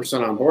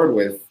 100% on board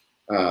with,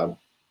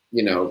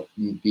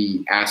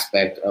 the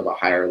aspect of a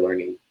higher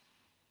learning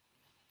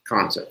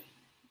concept.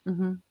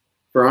 Mm-hmm.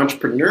 For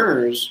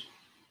entrepreneurs,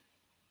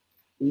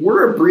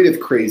 we're a breed of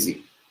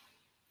crazy.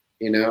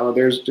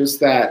 There's just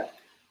that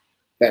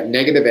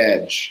negative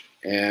edge,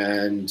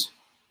 and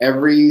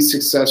every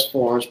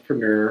successful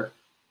entrepreneur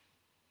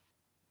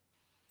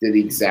did the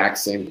exact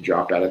same,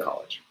 dropped out of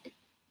college. It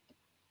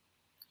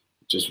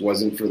just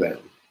wasn't for them.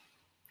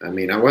 I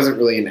mean, I wasn't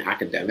really an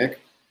academic,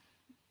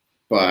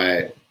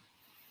 but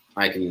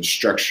I can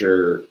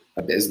structure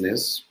a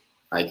business.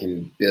 I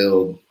can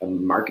build a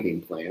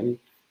marketing plan.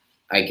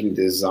 I can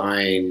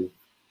design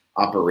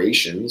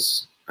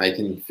operations. I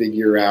can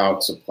figure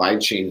out supply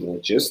chain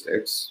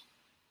logistics.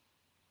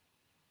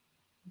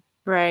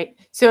 Right.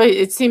 So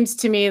it seems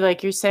to me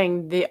like you're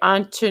saying the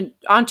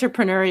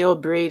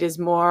entrepreneurial breed is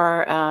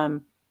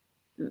more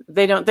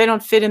they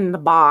don't fit in the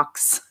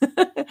box.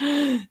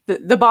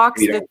 the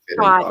box We don't that's fit in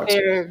taught boxes.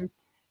 there.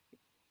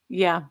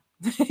 Yeah.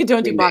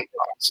 Don't We do make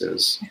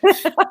boxes.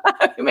 boxes.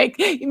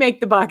 you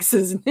make the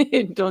boxes.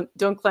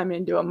 Don't climb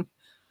into them.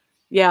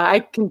 Yeah, I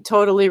can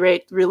totally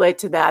relate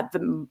to that.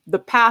 The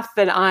path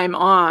that I'm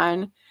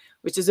on,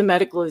 which is a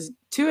medical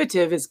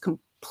intuitive, is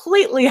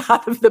completely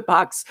out of the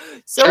box.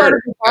 So Sure. out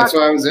of the box. That's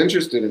why I was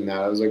interested in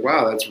that. I was like,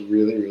 wow, that's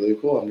really, really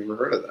cool. I've never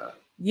heard of that.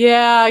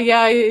 Yeah,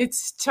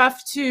 it's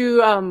tough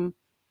to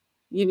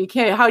you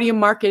can't. How do you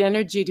market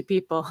energy to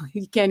people?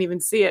 You can't even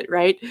see it,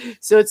 right?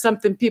 So it's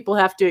something people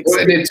have to Well,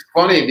 and experience. it's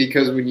funny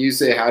because when you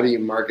say how do you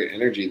market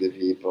energy to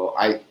people,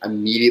 I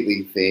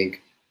immediately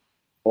think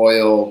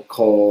oil,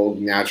 coal,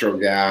 natural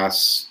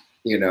gas,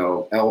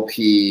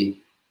 LP,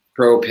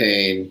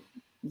 propane,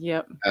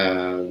 Yep.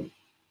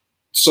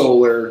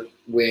 solar,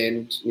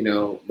 wind.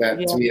 That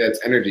Yeah. to me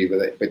that's energy,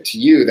 but to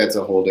you that's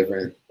a whole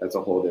different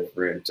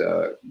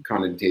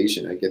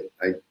connotation. I get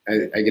a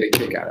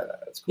kick out of that.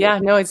 That's cool. Yeah,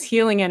 no, it's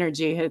healing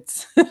energy.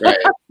 It's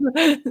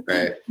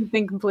right.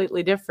 something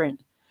completely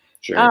different.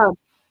 Sure.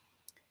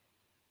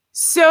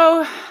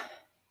 So,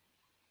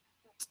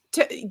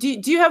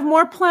 do you have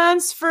more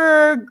plans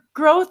for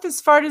growth as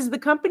far as the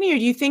company, or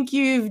do you think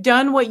you've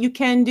done what you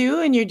can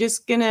do and you're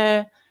just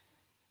gonna?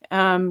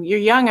 You're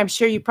young. I'm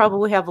sure you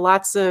probably have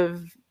lots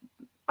of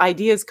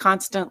ideas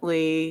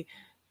constantly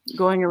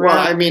going around.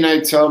 Well, I mean, I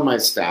tell my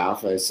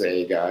staff, I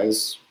say,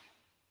 guys,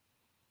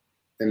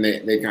 and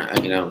they kind of,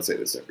 I mean, I don't say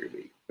this every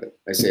week, but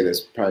I say this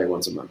probably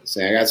once a month. I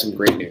say, I got some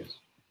great news.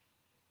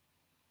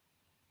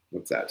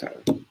 What's that,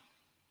 Tyler?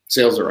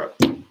 Sales are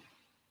up.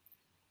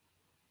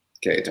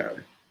 Okay,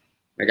 Tyler.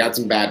 I got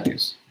some bad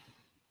news.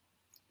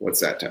 What's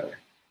that, Tyler?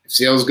 If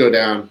sales go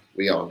down,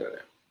 we all go down.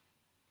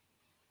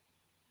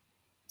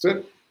 That's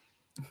it.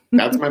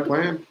 That's my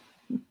plan.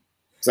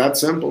 It's that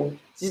simple.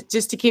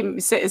 Just to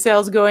keep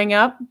sales going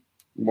up?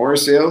 More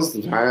sales,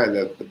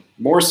 the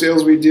more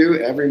sales we do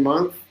every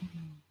month,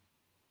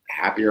 the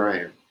happier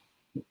I am.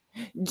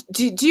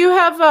 Do you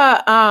have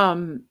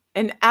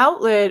an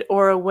outlet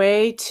or a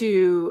way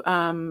to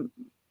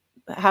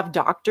have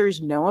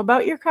doctors know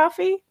about your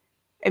coffee?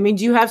 I mean,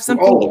 do you have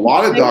something? Oh, a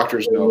lot of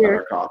doctors know about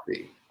our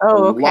coffee.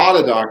 Oh, okay. A lot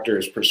of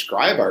doctors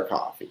prescribe our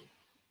coffee.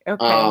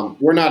 Okay.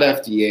 We're not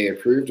FDA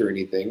approved or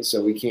anything,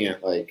 so we can't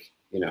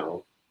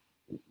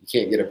you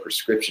can't get a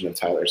prescription of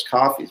Tyler's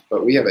coffees,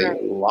 but we have a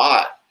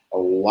lot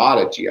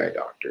of GI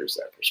doctors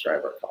that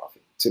prescribe our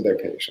coffee to their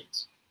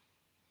patients.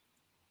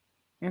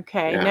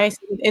 Okay, nice.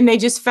 And they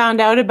just found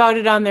out about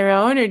it on their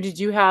own, or did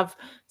you have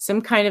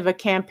some kind of a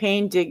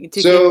campaign to get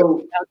it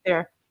out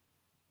there?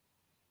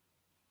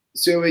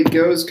 So it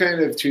goes kind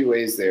of two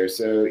ways there.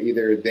 So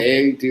either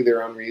they do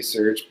their own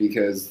research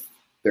because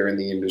they're in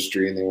the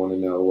industry and they want to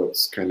know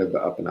what's kind of the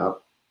up and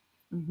up.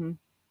 Mm-hmm.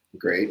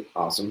 Great,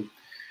 awesome.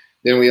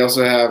 Then we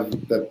also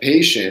have the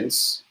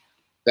patients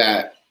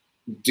that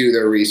do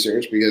their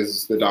research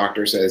because the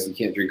doctor says you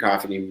can't drink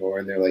coffee anymore,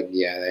 and they're like,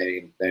 yeah, that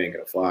ain't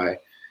gonna fly.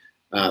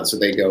 So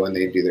they go and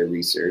they do their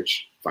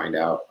research, find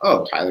out,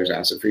 oh, Tyler's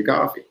acid-free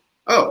coffee.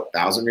 Oh,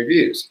 1,000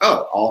 reviews.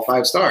 Oh, all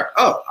 5-star.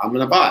 Oh, I'm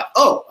gonna buy it.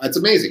 Oh, that's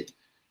amazing.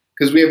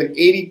 Because we have an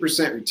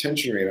 80%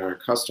 retention rate on our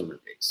customer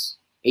base.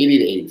 80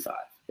 to 85,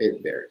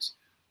 it varies.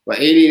 But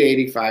 80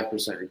 to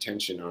 85%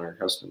 retention on our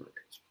customer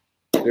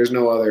base. There's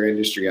no other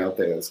industry out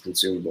there that's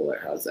consumable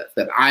that has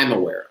that I'm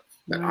aware of.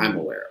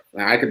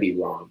 Now, I could be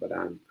wrong, but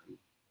I'm.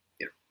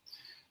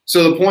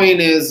 So the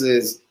point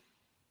is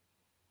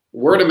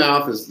word of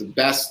mouth is the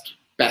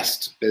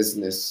best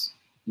business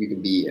you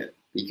can be in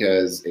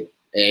because it,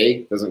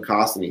 A, doesn't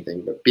cost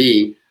anything, but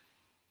B,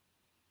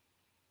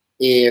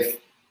 if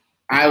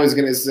I was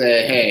going to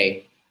say,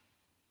 hey,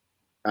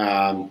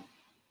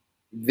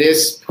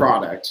 this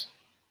product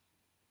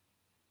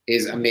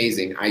is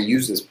amazing. I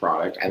use this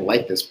product. I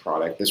like this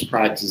product. This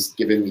product has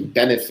given me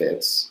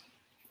benefits,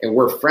 and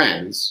we're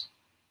friends.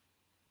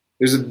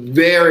 There's a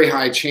very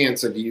high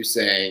chance of you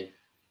saying,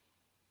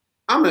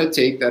 I'm going to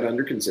take that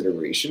under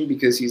consideration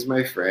because he's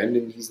my friend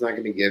and he's not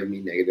going to give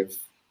me negative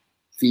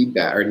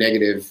feedback or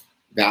negative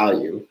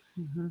value.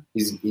 Mm-hmm.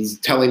 He's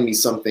telling me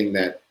something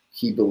that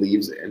he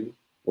believes in.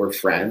 We're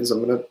friends.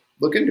 I'm going to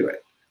look into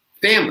it.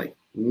 Family.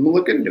 I'm going to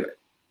look into it.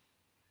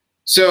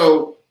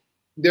 So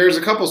there's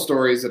a couple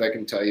stories that I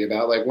can tell you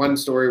about. Like one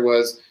story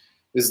was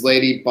this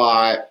lady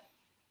bought,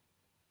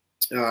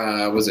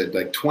 was it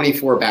like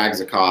 24 bags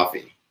of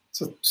coffee?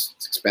 It's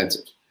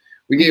expensive.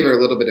 We gave her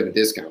a little bit of a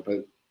discount,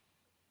 but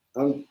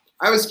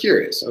I was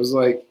curious. I was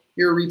like,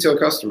 you're a retail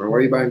customer. Why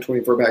are you buying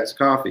 24 bags of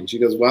coffee? And she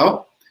goes,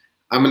 well,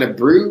 I'm going to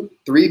brew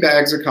 3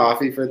 bags of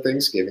coffee for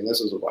Thanksgiving. This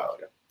was a while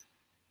ago.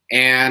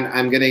 And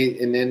and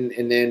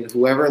then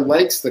whoever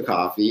likes the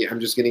coffee, I'm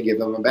just gonna give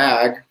them a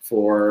bag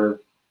for,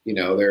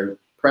 their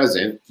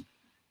present.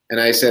 And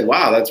I said,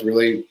 wow, that's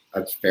very,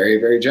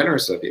 very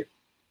generous of you.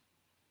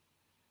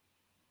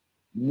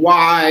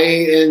 Why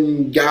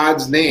in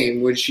God's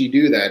name would she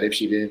do that if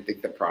she didn't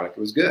think the product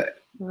was good?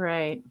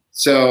 Right.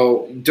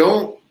 So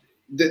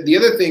the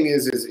other thing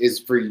is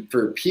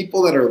for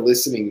people that are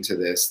listening to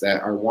this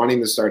that are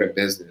wanting to start a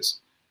business,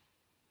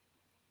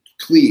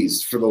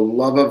 please, for the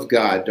love of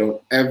God,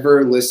 don't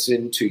ever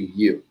listen to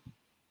you.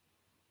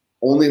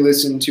 Only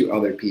listen to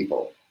other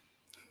people.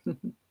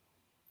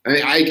 I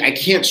mean, I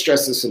can't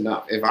stress this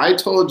enough. If I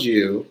told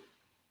you,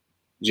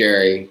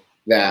 Jerry,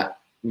 that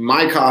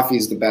my coffee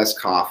is the best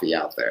coffee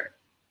out there,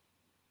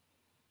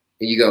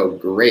 and you go,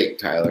 great,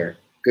 Tyler,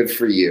 good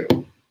for you.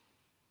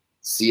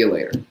 See you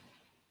later.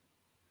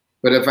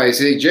 But if I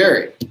say,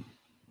 Jerry,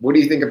 what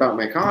do you think about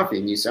my coffee?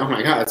 And you say, oh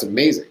my God, that's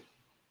amazing.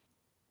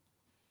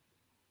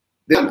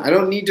 Then I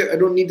don't need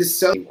to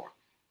sell anymore.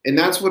 And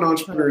that's what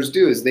entrepreneurs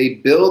do, is they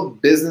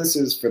build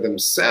businesses for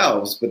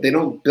themselves, but they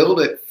don't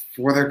build it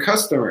for their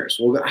customers.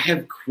 Well, I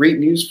have great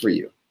news for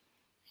you.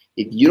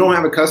 If you don't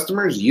have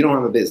customers, you don't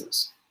have a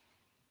business.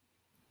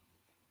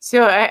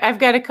 So I've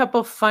got a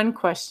couple fun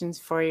questions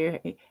for you.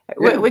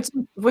 Yeah.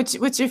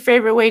 What's your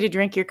favorite way to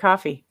drink your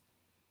coffee?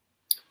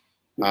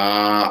 It's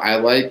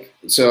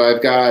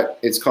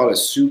called a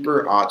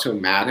Super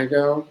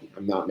Automatico.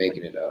 I'm not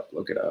making it up.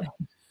 Look it up.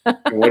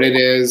 And what it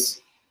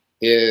is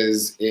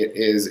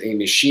a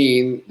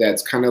machine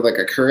that's kind of like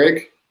a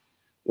Keurig,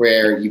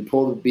 where you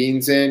pull the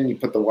beans in, you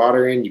put the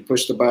water in, you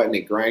push the button,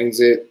 it grinds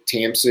it,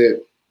 tamps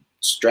it,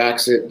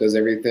 extracts it, does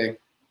everything.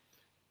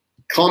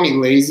 Call me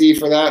lazy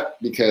for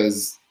that,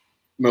 because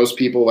most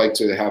people like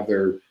to have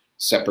their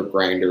separate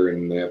grinder,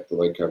 and they have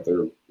to have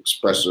their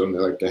espresso, and they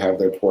like to have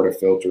their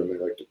portafilter, and they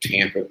like to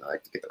tamp it, and they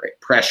like to get the right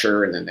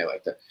pressure, and then they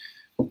like to.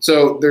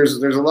 So there's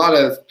a lot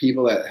of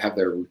people that have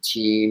their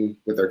routine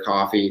with their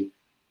coffee.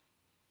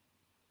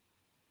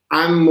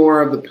 I'm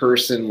more of the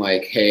person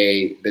like,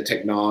 hey, the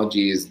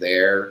technology is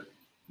there,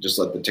 just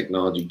let the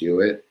technology do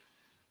it.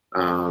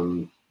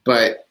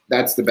 But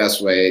that's the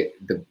best way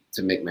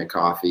to make my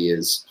coffee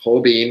is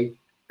whole bean,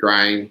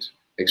 grind,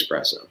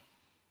 espresso.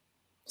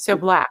 So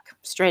black,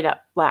 straight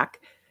up black.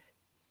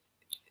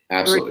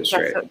 Absolutely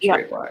straight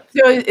black.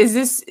 So is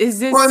this?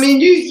 Well, I mean,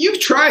 you've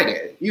tried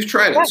it. You've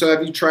tried it. So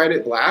have you tried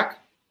it black?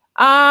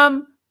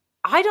 I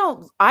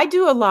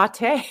do a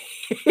latte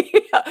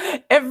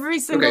every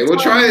single time. Okay, we'll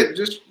try it.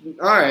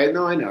 All right.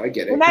 No, I know. I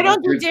get it. And I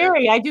don't do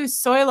dairy. I do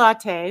soy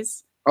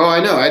lattes. Oh, I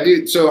know. I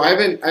do. So I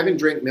haven't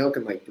drank milk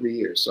in like 3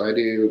 years. So I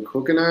do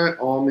coconut,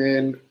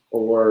 almond,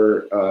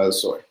 or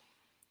soy.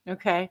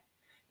 Okay.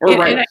 Or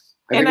rice.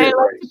 And I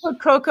like to put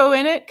cocoa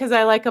in it because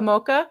I like a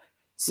mocha.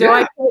 So yeah.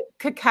 I put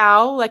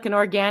cacao, like an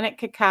organic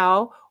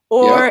cacao,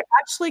 or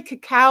actually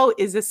cacao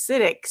is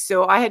acidic.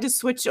 So I had to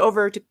switch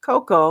over to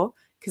cocoa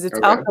because it's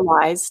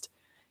alkalized,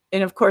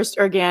 and of course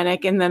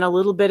organic, and then a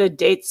little bit of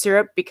date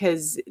syrup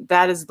because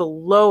that is the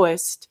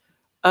lowest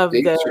of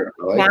the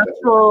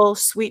natural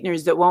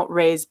sweeteners that won't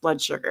raise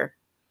blood sugar.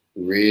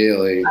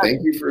 Really?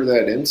 Thank you for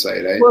that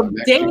insight.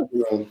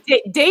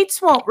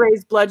 Dates won't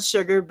raise blood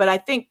sugar, but I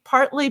think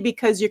partly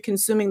because you're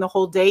consuming the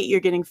whole date, you're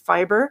getting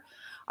fiber.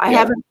 I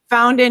haven't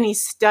found any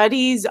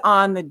studies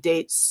on the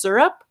date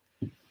syrup,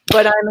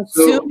 but I'm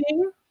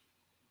assuming.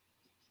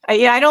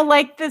 I don't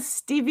like the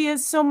stevia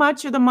so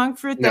much, or the monk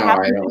fruit. No,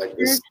 I don't like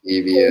the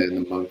stevia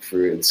and the monk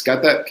fruit. It's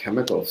got that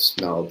chemical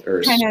smell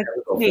or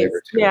chemical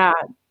flavor to it. Yeah,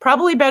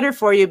 probably better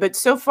for you. But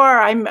so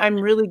far, I'm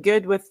really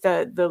good with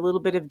the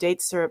little bit of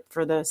date syrup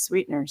for the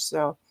sweetener.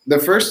 So the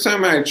first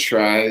time I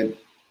tried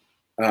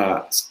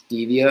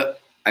stevia,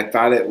 I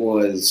thought it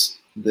was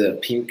the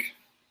pink,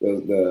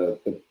 the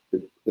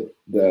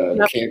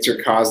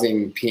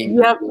cancer-causing pink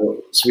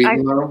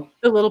sweetener.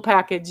 The little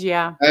package,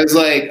 yeah. I was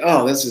like,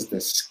 oh, this is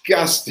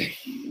disgusting.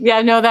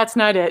 Yeah, no, that's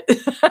not it.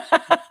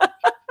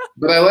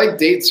 But I like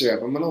date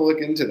syrup. I'm going to look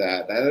into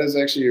that. That is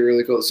actually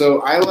really cool.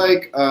 So I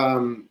like,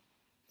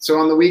 so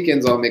on the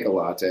weekends, I'll make a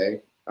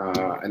latte.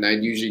 And I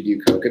usually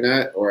do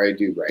coconut or I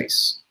do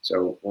rice.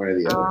 So one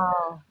or the other.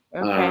 Oh,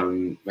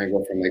 okay. My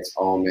girlfriend likes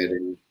almond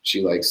and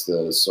she likes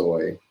the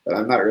soy. But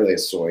I'm not really a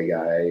soy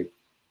guy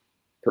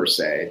per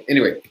se.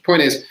 Anyway, the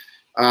point is,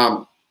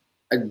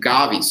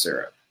 agave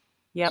syrup.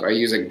 Yeah. So I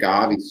use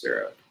agave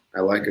syrup.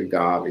 I like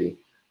agave.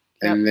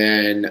 And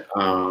then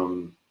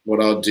what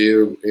I'll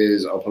do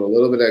is I'll put a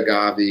little bit of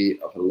agave,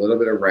 I'll put a little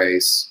bit of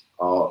rice.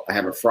 I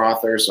have a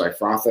frother, so I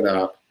froth it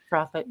up.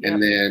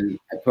 And then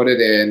I put it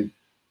in.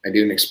 I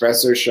do an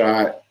espresso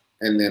shot,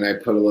 and then I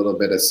put a little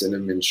bit of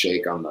cinnamon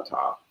shake on the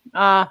top.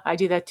 I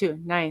do that too.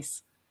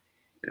 Nice.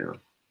 Yeah.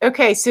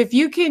 Okay, so if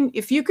you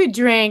could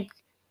drink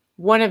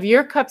one of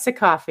your cups of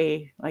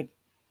coffee, like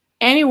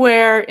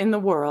anywhere in the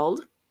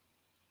world,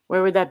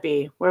 where would that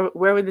be? Where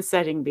would the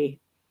setting be?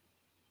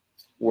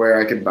 Where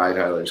I could buy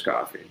Tyler's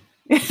coffee.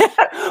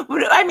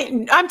 I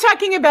mean, I'm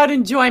talking about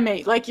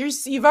enjoyment. Like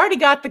you've already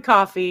got the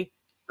coffee.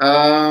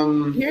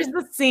 Here's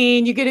the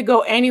scene. You get to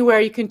go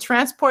anywhere. You can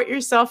transport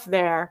yourself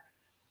there.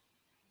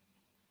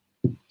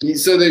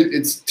 So there,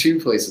 it's two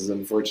places,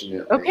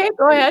 unfortunately. Okay,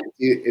 go ahead.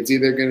 It's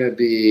either going to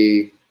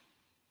be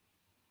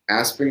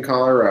Aspen,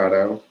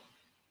 Colorado,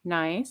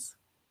 Nice.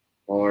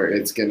 or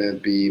it's going to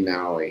be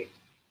Maui.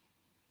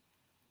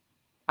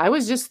 I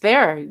was just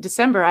there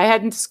December. I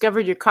hadn't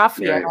discovered your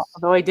coffee yet, Nice.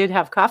 although I did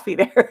have coffee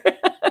there.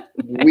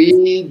 Nice.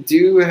 We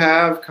do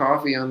have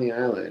coffee on the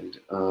island.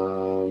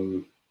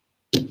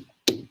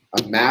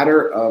 A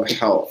Matter of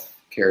Health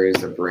carries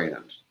the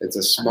brand. It's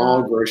a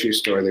small grocery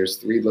store. There's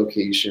 3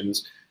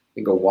 locations. I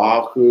think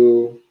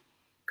Oahu,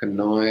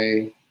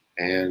 Kenoi,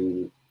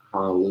 and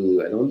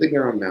Honolulu. I don't think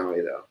they're on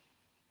Maui though.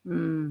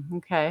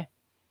 Okay.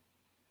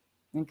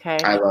 Okay.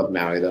 I love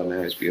Maui though.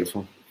 Maui's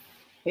beautiful.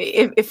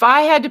 If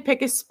I had to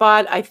pick a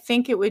spot, I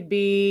think it would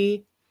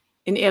be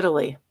in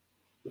Italy.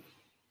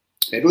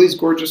 Italy's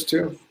gorgeous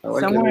too. I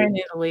like Somewhere Italy. in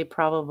Italy,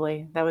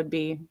 probably. That would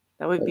be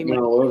I've my. been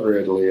all over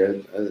Italy.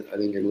 I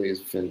think Italy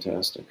is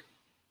fantastic.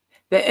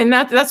 And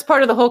that's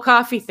part of the whole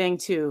coffee thing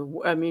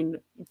too. I mean,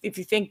 if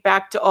you think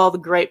back to all the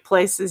great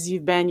places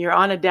you've been, you're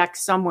on a deck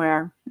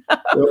somewhere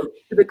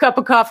with a cup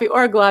of coffee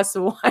or a glass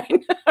of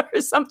wine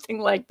or something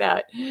like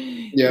that.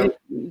 Yeah.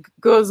 It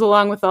goes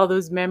along with all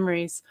those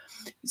memories.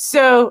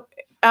 So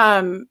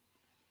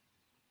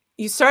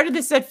you started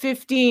this at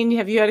 15.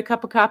 Have you had a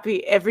cup of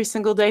coffee every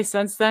single day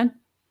since then?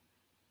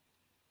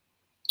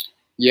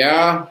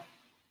 Yeah.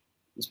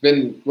 It's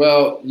been,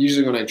 well,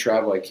 usually when I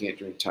travel, I can't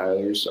drink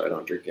Tyler's, so I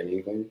don't drink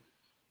anything.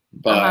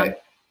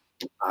 But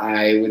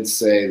I would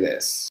say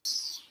this.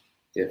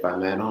 If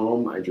I'm at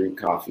home, I drink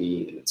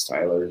coffee and it's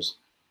Tyler's.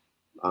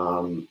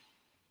 I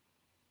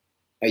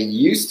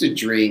used to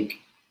drink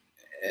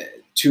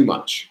too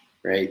much,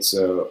 right?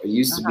 So I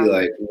used to be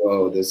like,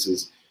 whoa, this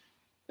is,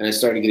 and I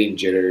started getting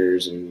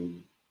jitters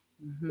and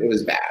it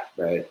was bad,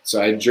 right?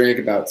 So I drank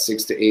about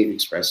 6 to 8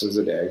 espressos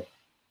a day.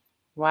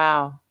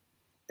 Wow.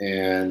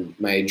 And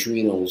my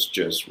adrenals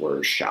just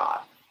were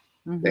shot.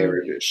 They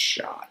were just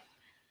shot.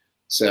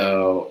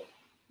 So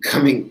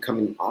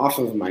coming off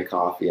of my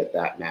coffee at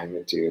that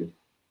magnitude,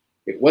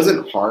 it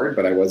wasn't hard,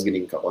 but I was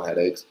getting a couple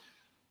headaches.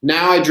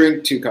 Now I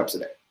drink 2 cups a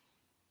day.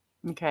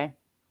 Okay.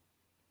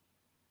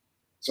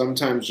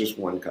 Sometimes just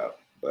 1 cup,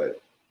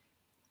 but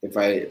if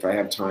I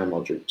have time,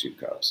 I'll drink 2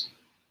 cups.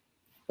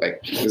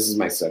 Like this is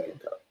my 2nd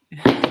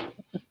cup.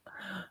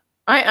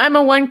 I'm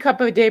a 1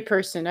 cup a day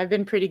person. I've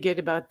been pretty good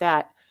about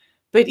that.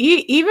 But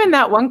even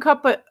that 1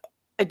 cup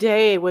a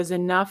day was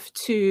enough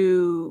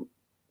to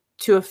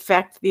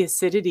affect the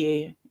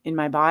acidity in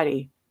my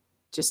body.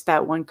 Just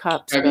that 1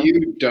 cup. Have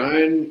you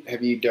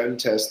done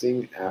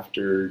testing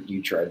after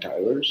you tried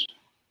Tyler's?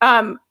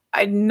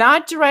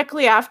 Not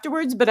directly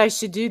afterwards, but I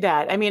should do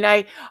that. I mean,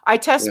 I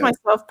test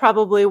myself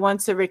probably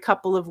once every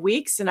couple of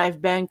weeks, and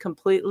I've been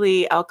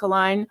completely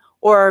alkaline,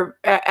 or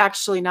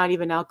actually not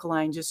even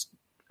alkaline, just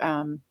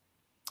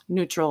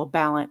neutral,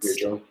 balanced.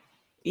 Neutral.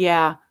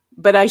 Yeah,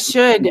 but I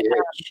should.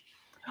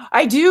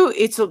 I do.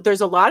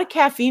 There's a lot of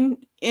caffeine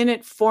in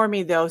it for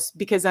me though,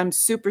 because I'm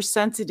super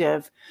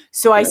sensitive.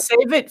 So I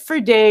save it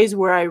for days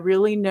where I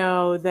really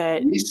know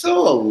that. We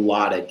sell a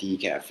lot of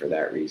decaf for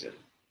that reason.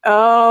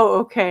 Oh,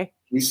 okay.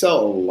 We sell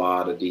a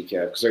lot of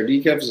decaf because our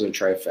decaf is a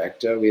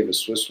trifecta. We have a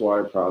Swiss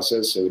water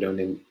process, so we don't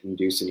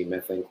induce any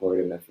methylene chloride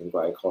and methylene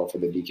glycol for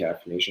the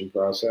decaffeination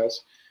process.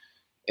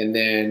 And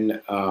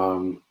then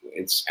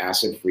it's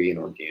acid-free and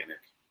organic.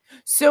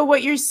 So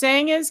what you're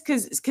saying is,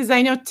 because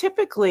I know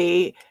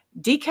typically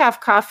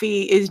decaf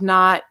coffee is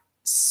not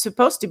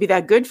supposed to be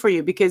that good for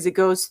you because it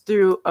goes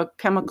through a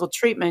chemical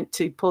treatment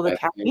to pull the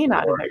caffeine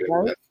out of it,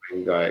 right?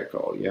 Methylene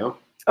glycol, yeah.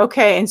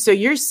 Okay, and so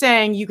you're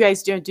saying you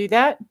guys don't do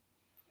that?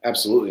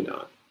 Absolutely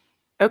not.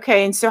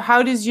 Okay, and so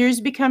how does yours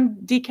become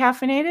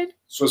decaffeinated?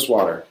 Swiss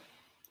water.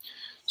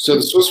 So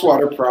the Swiss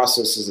water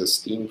process is a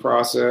steam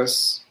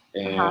process,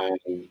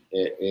 and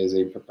it is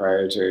a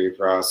proprietary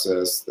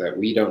process that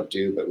we don't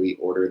do, but we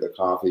order the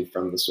coffee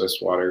from the Swiss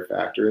water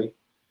factory,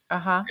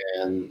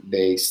 and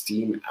they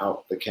steam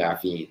out the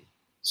caffeine.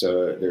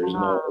 So there's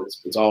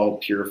it's all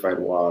purified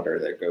water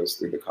that goes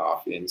through the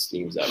coffee and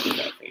steams out the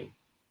caffeine.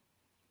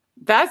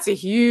 That's a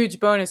huge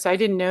bonus. I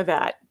didn't know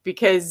that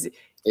because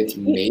it's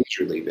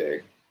majorly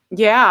big.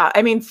 Yeah.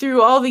 I mean,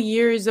 through all the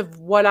years of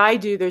what I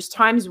do, there's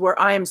times where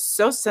I am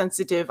so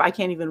sensitive, I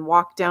can't even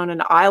walk down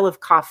an aisle of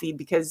coffee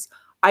because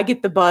I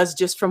get the buzz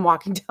just from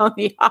walking down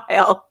the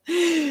aisle.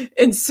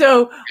 And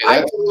so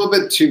that's a little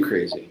bit too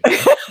crazy.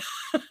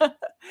 And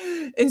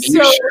Are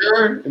you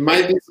sure? It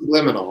might be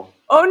subliminal.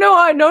 Oh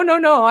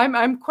no.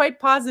 I'm quite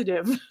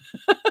positive.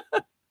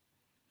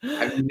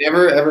 I've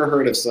never ever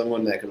heard of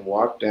someone that can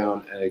walk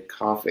down a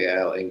coffee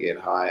aisle and get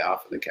high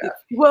off of the caffeine.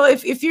 Well,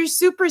 if you're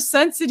super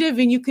sensitive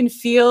and you can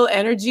feel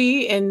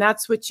energy, and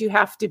that's what you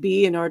have to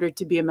be in order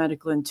to be a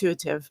medical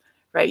intuitive,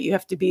 right? You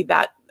have to be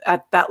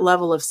at that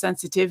level of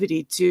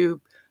sensitivity to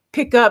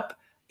pick up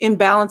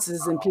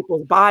imbalances in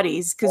people's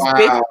bodies, because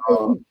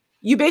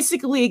you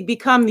basically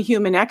become the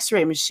human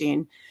X-ray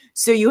machine.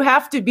 So you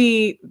have to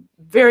be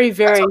very,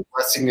 very. That's a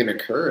blessing and a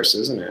curse,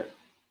 isn't it?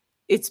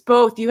 It's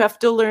both. You have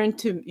to learn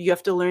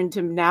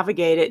to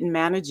navigate it and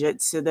manage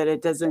it so that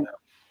it doesn't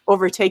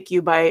overtake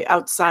you by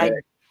outside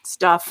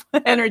stuff,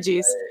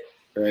 energies.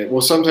 Right.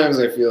 Well, sometimes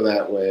I feel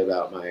that way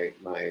about my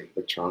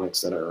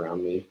electronics that are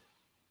around me.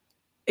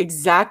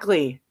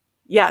 Exactly.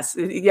 Yes.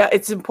 Yeah,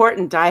 it's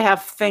important. I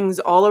have things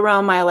all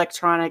around my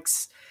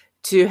electronics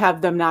to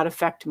have them not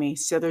affect me.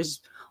 So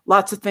there's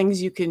lots of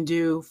things you can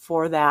do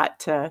for that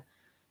to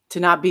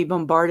not be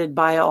bombarded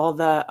by all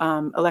the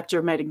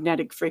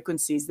electromagnetic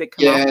frequencies that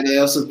come Yeah, out. and I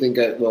also think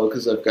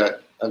because I've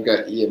got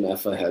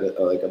EMF ahead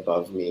like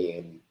above me,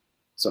 and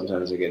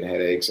sometimes I get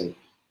headaches. And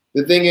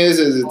the thing is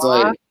it's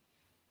like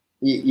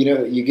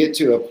you get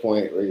to a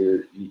point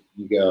where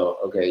you go,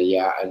 okay,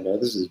 yeah, I know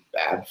this is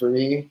bad for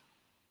me.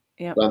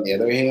 Yep. But on the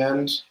other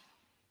hand,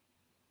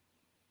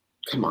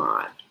 come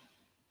on,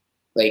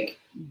 like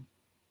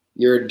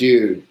you're a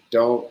dude.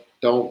 Don't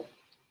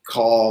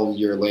call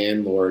your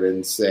landlord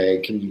and say,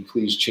 "Can you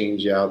please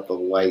change out the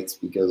lights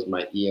because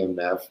my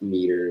EMF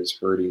meter is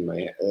hurting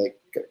my head." Like,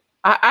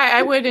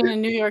 I would in a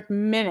New York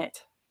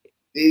minute.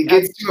 it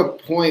gets to a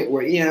point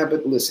where, yeah,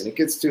 but listen, it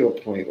gets to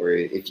a point where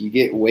if you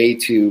get way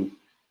too,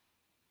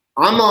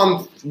 I'm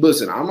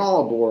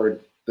all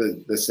aboard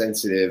the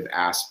sensitive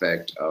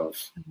aspect of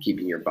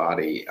keeping your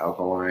body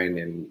alkaline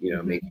and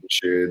making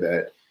sure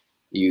that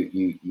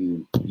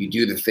you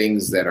do the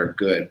things that are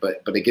good,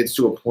 but it gets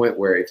to a point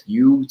where if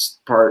you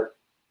start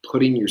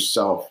putting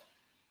yourself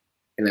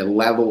in a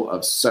level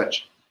of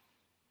such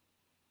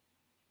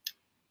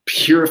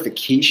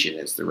purification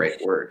is the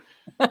right word,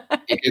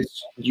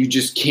 you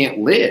just can't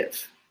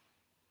live.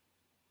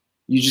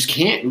 You just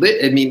can't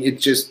live. I mean,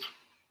 it's just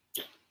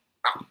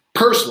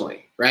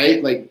personally,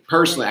 right? Like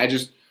personally,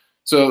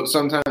 so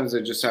sometimes I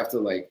just have to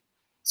like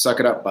suck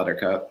it up,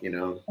 buttercup,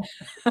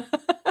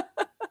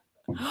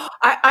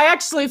 I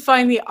actually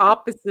find the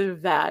opposite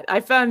of that. I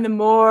found the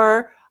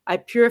more I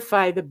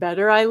purify, the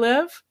better I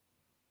live.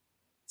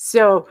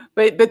 So,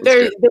 but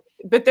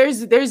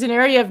there's an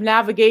area of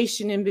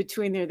navigation in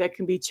between there that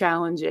can be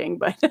challenging,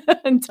 but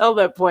until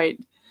that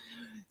point.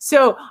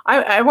 So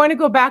I want to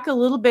go back a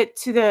little bit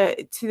to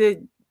the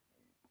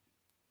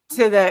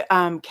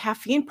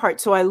caffeine part.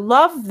 So I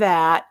love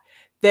that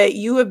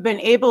you have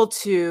been able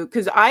to,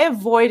 because I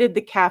avoided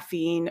the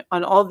caffeine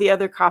on all the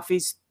other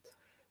coffees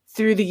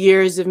through the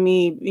years of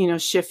me,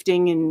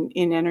 shifting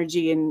in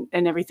energy and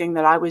everything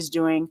that I was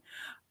doing.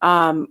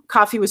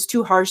 Coffee was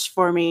too harsh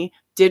for me.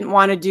 Didn't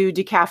want to do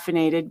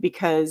decaffeinated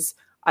because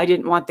I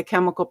didn't want the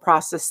chemical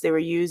process they were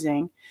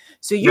using.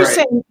 So you're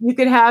saying you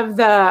could have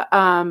the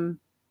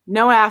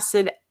no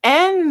acid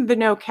and the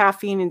no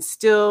caffeine and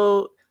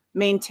still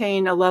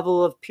maintain a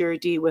level of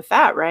purity with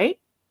that, right?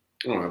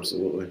 Oh,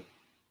 absolutely.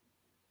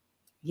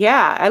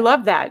 Yeah, I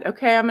love that.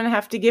 Okay, I'm gonna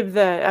have to give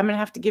the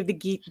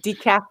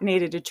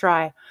decaffeinated a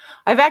try.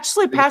 I've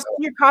actually passed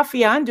your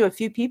coffee on to a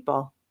few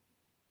people.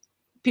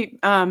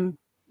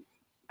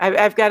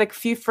 I've got a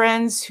few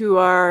friends who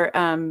are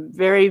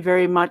very,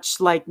 very much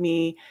like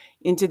me,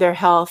 into their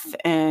health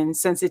and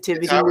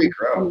sensitivity. It's how we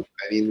grow.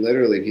 I mean,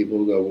 literally,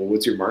 people go, "Well,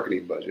 what's your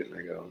marketing budget?" And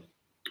they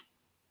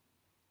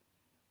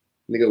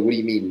go, "What do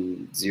you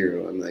mean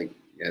 0?" I'm like,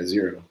 "Yeah,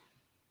 0."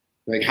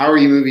 Like, how are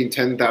you moving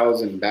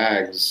 10,000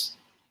 bags,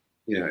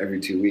 every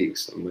 2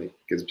 weeks? I'm like,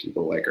 because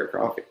people like our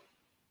coffee.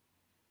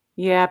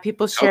 Yeah,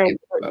 people share.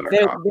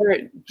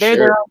 They're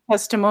their own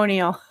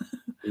testimonial.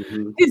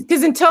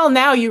 Because until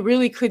now, you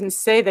really couldn't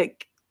say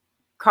that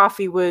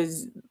coffee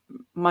was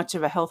much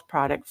of a health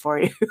product for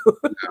you.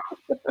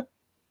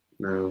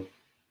 No.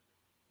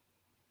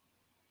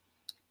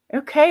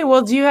 Okay.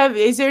 Well,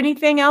 is there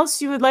anything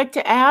else you would like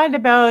to add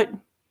about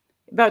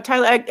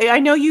Tyler? I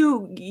know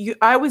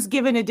I was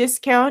given a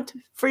discount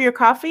for your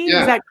coffee.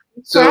 Yeah. Is that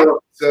correct?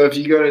 So if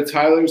you go to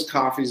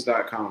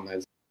tylerscoffees.com,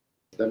 that's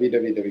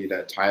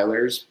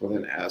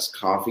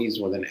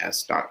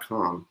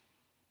www.tylerscoffees.com.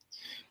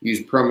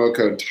 Use promo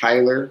code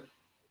Tyler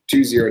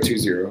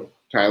 2020,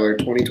 Tyler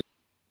 2020.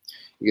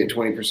 You get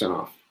 20%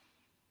 off.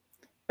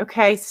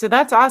 Okay, so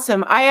that's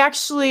awesome. I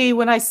actually,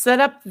 when I set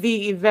up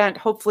the event,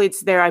 hopefully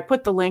it's there, I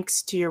put the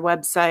links to your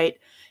website,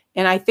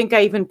 and I think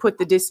I even put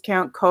the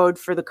discount code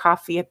for the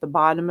coffee at the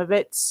bottom of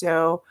it.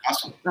 So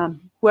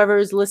awesome. Whoever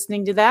is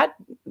listening to that,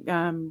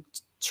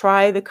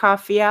 try the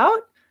coffee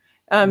out.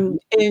 And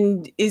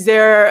is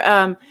there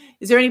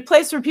any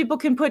place where people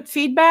can put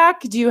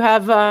feedback? Do you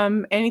have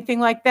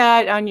anything like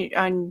that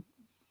on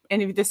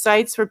any of the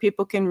sites where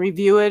people can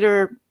review it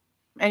or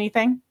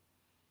anything?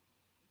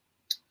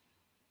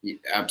 Yeah,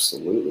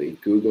 absolutely.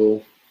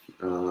 Google.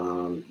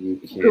 You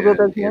can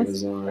Google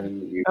Business?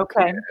 Amazon. You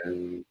okay.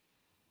 Can,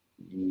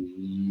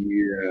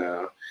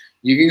 yeah.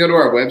 You can go to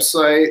our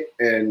website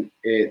and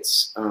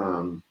it's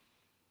I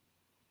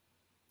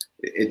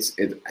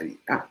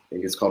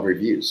think it's called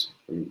reviews.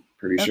 I'm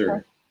pretty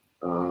sure.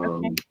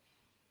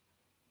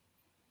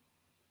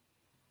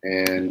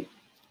 And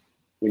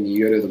when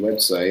you go to the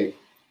website,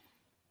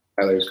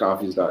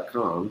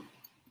 tylerscoffees.com,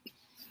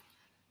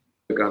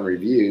 click on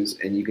reviews,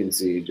 and you can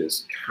see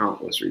just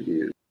countless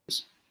reviews.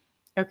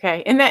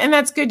 Okay, and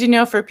that's good to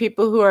know for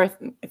people who are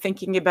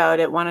thinking about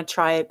it, want to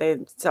try it.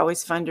 It's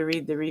always fun to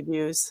read the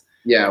reviews.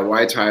 Yeah,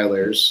 why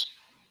Tyler's?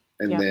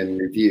 and Yep. then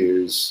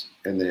reviews,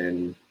 and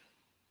then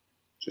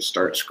just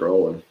start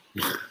scrolling.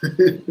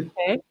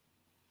 Okay.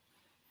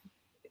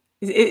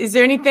 Is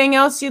there anything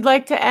else you'd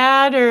like to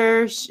add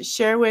or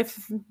share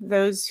with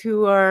those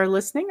who are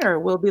listening or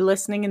will be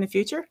listening in the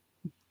future?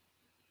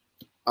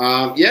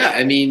 Yeah,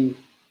 I mean,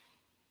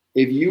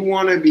 if you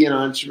want to be an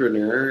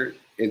entrepreneur,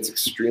 it's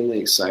extremely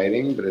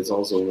exciting, but it's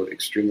also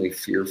extremely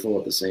fearful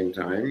at the same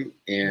time.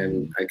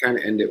 And I kind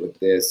of end it with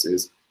this: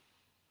 is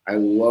I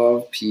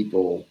love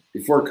people.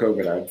 Before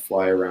COVID, I'd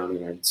fly around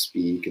and I'd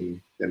speak, and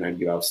then I'd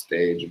get off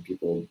stage, and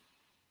people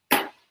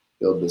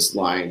build this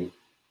line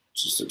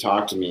just to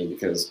talk to me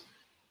because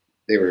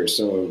they were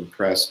so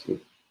impressed with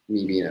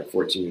me being at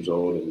 14 years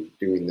old and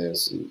doing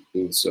this and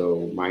being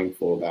so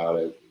mindful about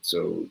it,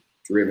 so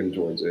driven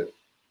towards it.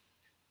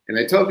 And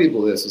I tell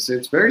people this: I say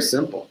it's very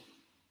simple.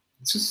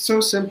 It's just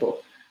so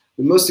simple.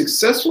 The most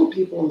successful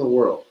people in the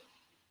world,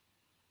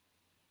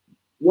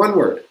 one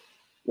word,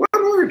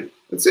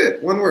 that's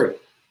it, one word.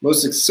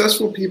 Most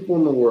successful people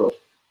in the world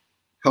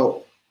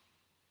help.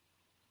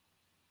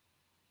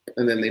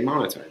 And then they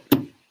monetize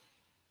it.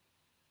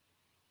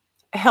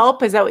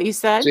 Help, is that what you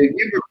said? So if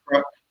you have a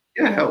product,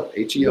 yeah, help,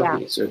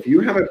 H-E-L-P. Yeah. So if you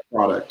have a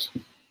product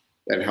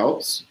that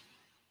helps,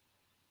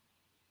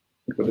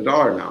 put a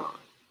dollar amount on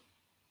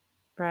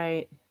it.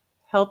 Right.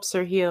 Helps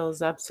or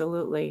heals,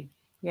 absolutely.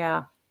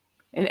 Yeah.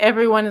 And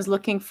everyone is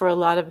looking for a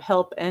lot of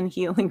help and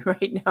healing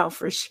right now,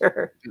 for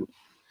sure.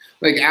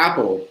 Like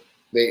Apple,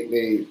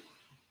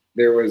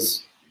 there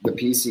was the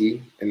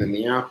PC and then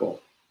the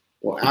Apple.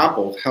 Well,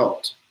 Apple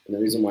helped. And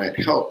the reason why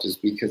it helped is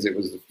because it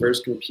was the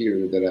first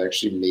computer that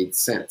actually made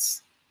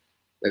sense,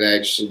 that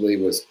actually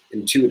was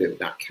intuitive,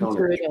 not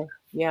counterintuitive.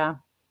 Yeah.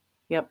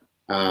 Yep.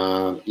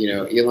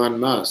 Elon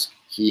Musk,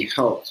 he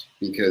helped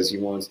because he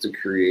wants to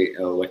create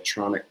an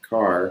electronic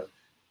car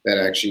that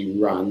actually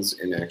runs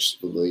and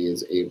actually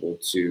is able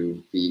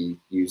to be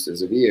used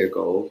as a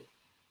vehicle.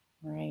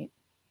 Right.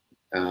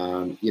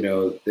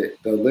 The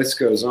list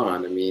goes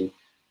on. I mean,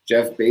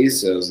 Jeff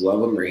Bezos,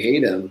 love him or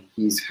hate him,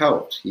 he's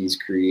helped. He's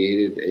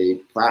created a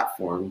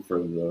platform for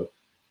the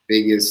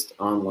biggest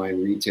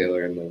online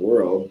retailer in the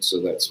world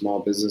so that small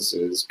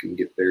businesses can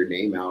get their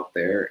name out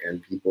there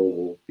and people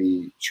will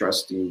be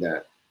trusting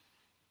that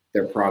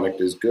their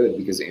product is good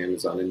because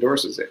Amazon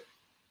endorses it.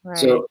 Right.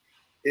 So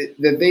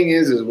the thing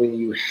is when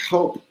you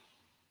help,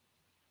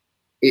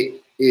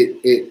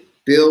 it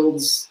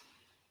builds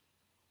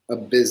a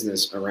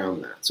business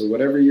around that. So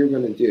whatever you're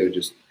going to do,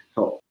 just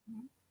help.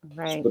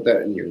 Right. Just put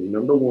that in your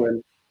number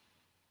one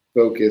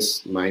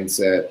focus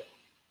mindset.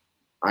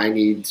 I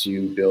need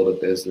to build a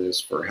business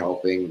for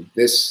helping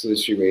this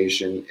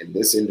situation in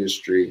this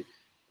industry,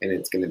 and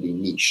it's going to be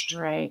niched.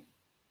 Right.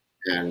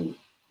 And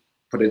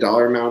put a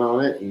dollar amount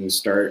on it and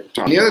start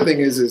talking. The other thing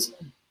is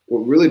what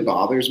really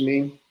bothers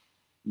me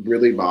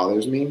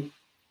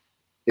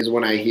is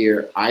when I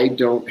hear I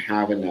don't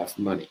have enough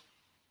money.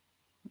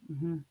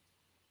 Mm-hmm.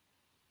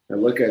 I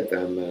look at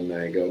them and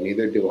I go,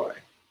 neither do I.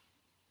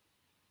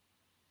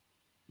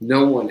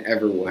 No one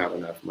ever will have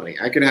enough money.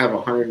 I could have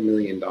 $100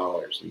 million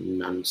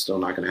and I'm still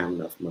not going to have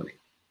enough money.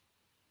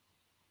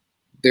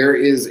 There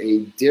is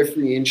a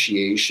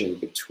differentiation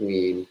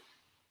between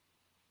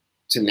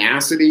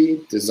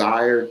tenacity,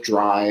 desire,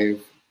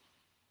 drive,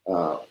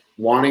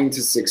 wanting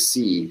to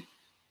succeed,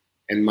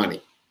 and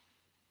money.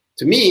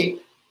 To me,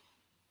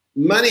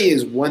 money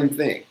is one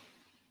thing.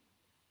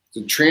 It's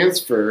a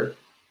transfer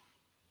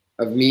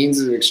of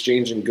means of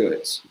exchanging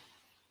goods.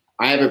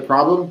 I have a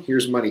problem,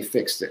 here's money,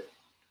 fix it.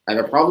 I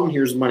have a problem,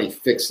 here's money,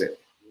 fix it.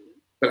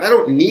 But I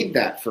don't need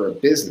that for a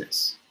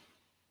business.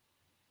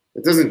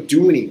 It doesn't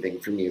do anything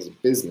for me as a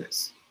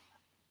business.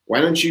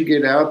 Why don't you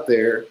get out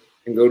there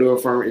and go to a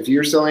farmer? If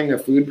you're selling a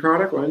food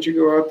product, why don't you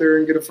go out there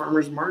and get a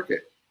farmer's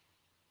market?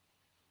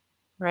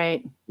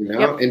 Right.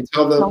 And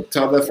tell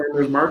the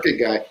farmer's market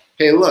guy,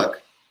 hey,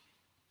 look,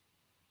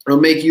 I'll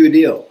make you a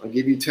deal. I'll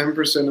give you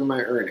 10% of my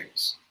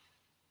earnings,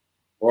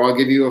 or I'll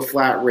give you a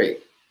flat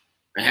rate.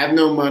 I have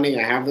no money.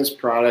 I have this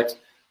product.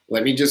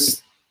 Let me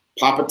just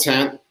pop a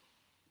tent.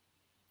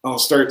 I'll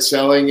start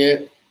selling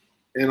it,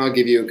 and I'll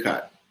give you a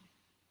cut.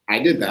 I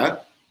did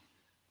that.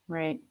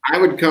 Right. I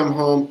would come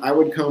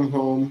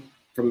home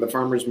from the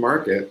farmer's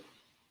market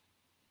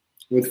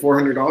with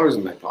 $400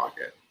 in my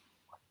pocket,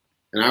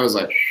 and I was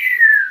like,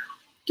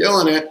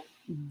 killing it.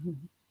 Mm-hmm.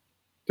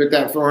 Took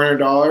that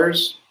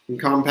 $400 and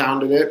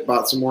compounded it,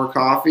 bought some more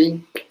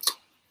coffee,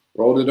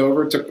 rolled it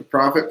over, took the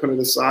profit, put it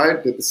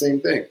aside, did the same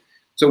thing.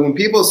 So when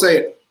people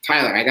say,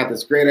 Tyler, I got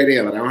this great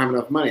idea, but I don't have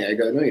enough money, I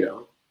go, no, you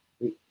don't.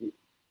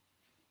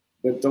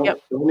 But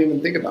don't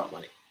even think about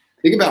money.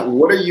 Think about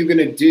what are you going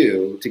to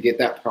do to get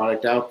that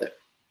product out there.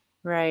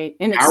 Right.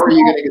 And how are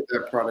you going to get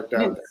that product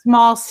out there?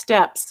 Small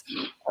steps.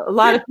 A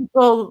lot of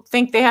people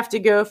think they have to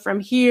go from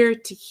here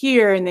to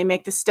here, and they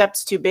make the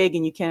steps too big,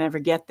 and you can't ever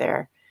get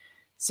there.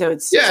 So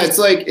it's it's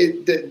like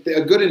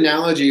a good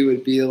analogy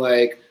would be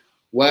like,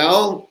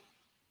 well,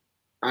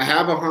 I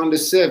have a Honda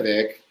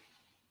Civic,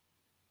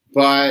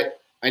 but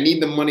I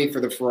need the money for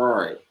the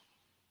Ferrari.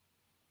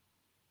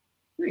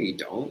 No, you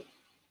don't.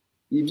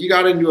 If you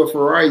got into a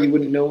Ferrari, you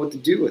wouldn't know what to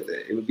do with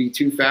it. It would be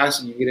too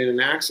fast and you'd get in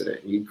an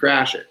accident and you'd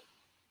crash it.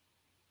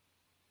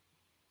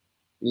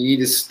 You need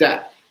to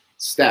step.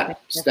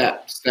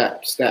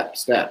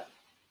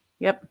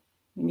 Yep.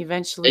 And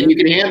eventually. And you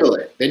can handle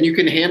it. Then you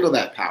can handle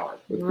that power.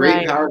 With great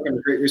Right. power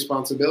comes great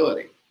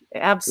responsibility.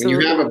 Absolutely.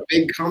 When you have a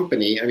big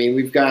company, I mean,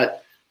 we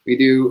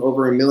do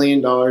over $1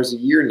 million a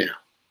year now.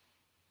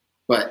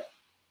 But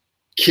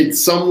can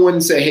someone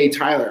say, hey,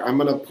 Tyler, I'm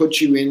going to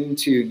put you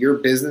into your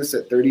business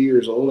at 30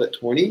 years old at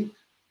 20?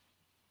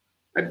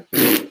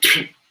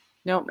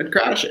 Nope. I'd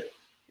crash it.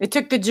 It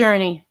took the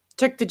journey.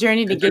 To get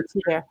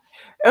you there.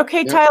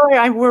 Okay, yep.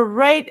 Tyler, we're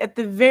right at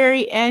the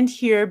very end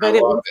here, but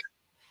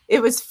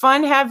it was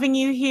fun having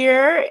you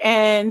here.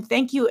 And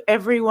thank you,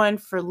 everyone,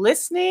 for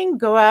listening.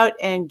 Go out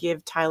and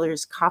give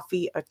Tyler's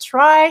coffee a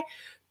try.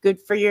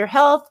 Good for your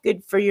health,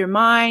 good for your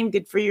mind,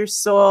 good for your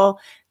soul.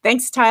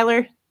 Thanks,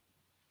 Tyler.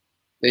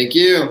 Thank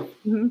you.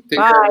 Mm-hmm. Take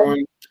care,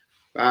 everyone.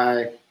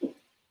 Bye.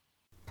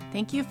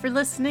 Thank you for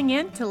listening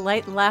in to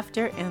Light,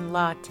 Laughter, and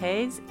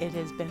Lattes. It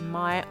has been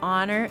my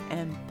honor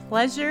and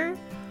pleasure.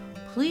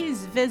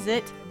 Please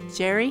visit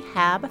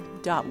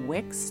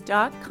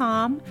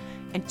jerryhab.wix.com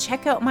and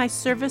check out my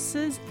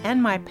services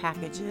and my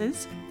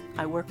packages.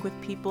 I work with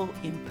people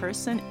in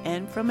person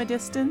and from a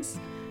distance,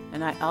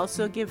 and I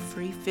also give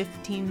free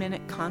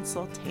 15-minute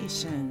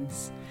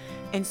consultations.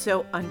 And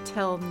so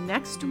until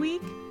next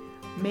week,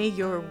 may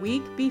your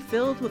week be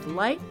filled with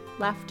light,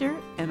 laughter,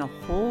 and a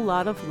whole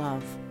lot of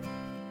love.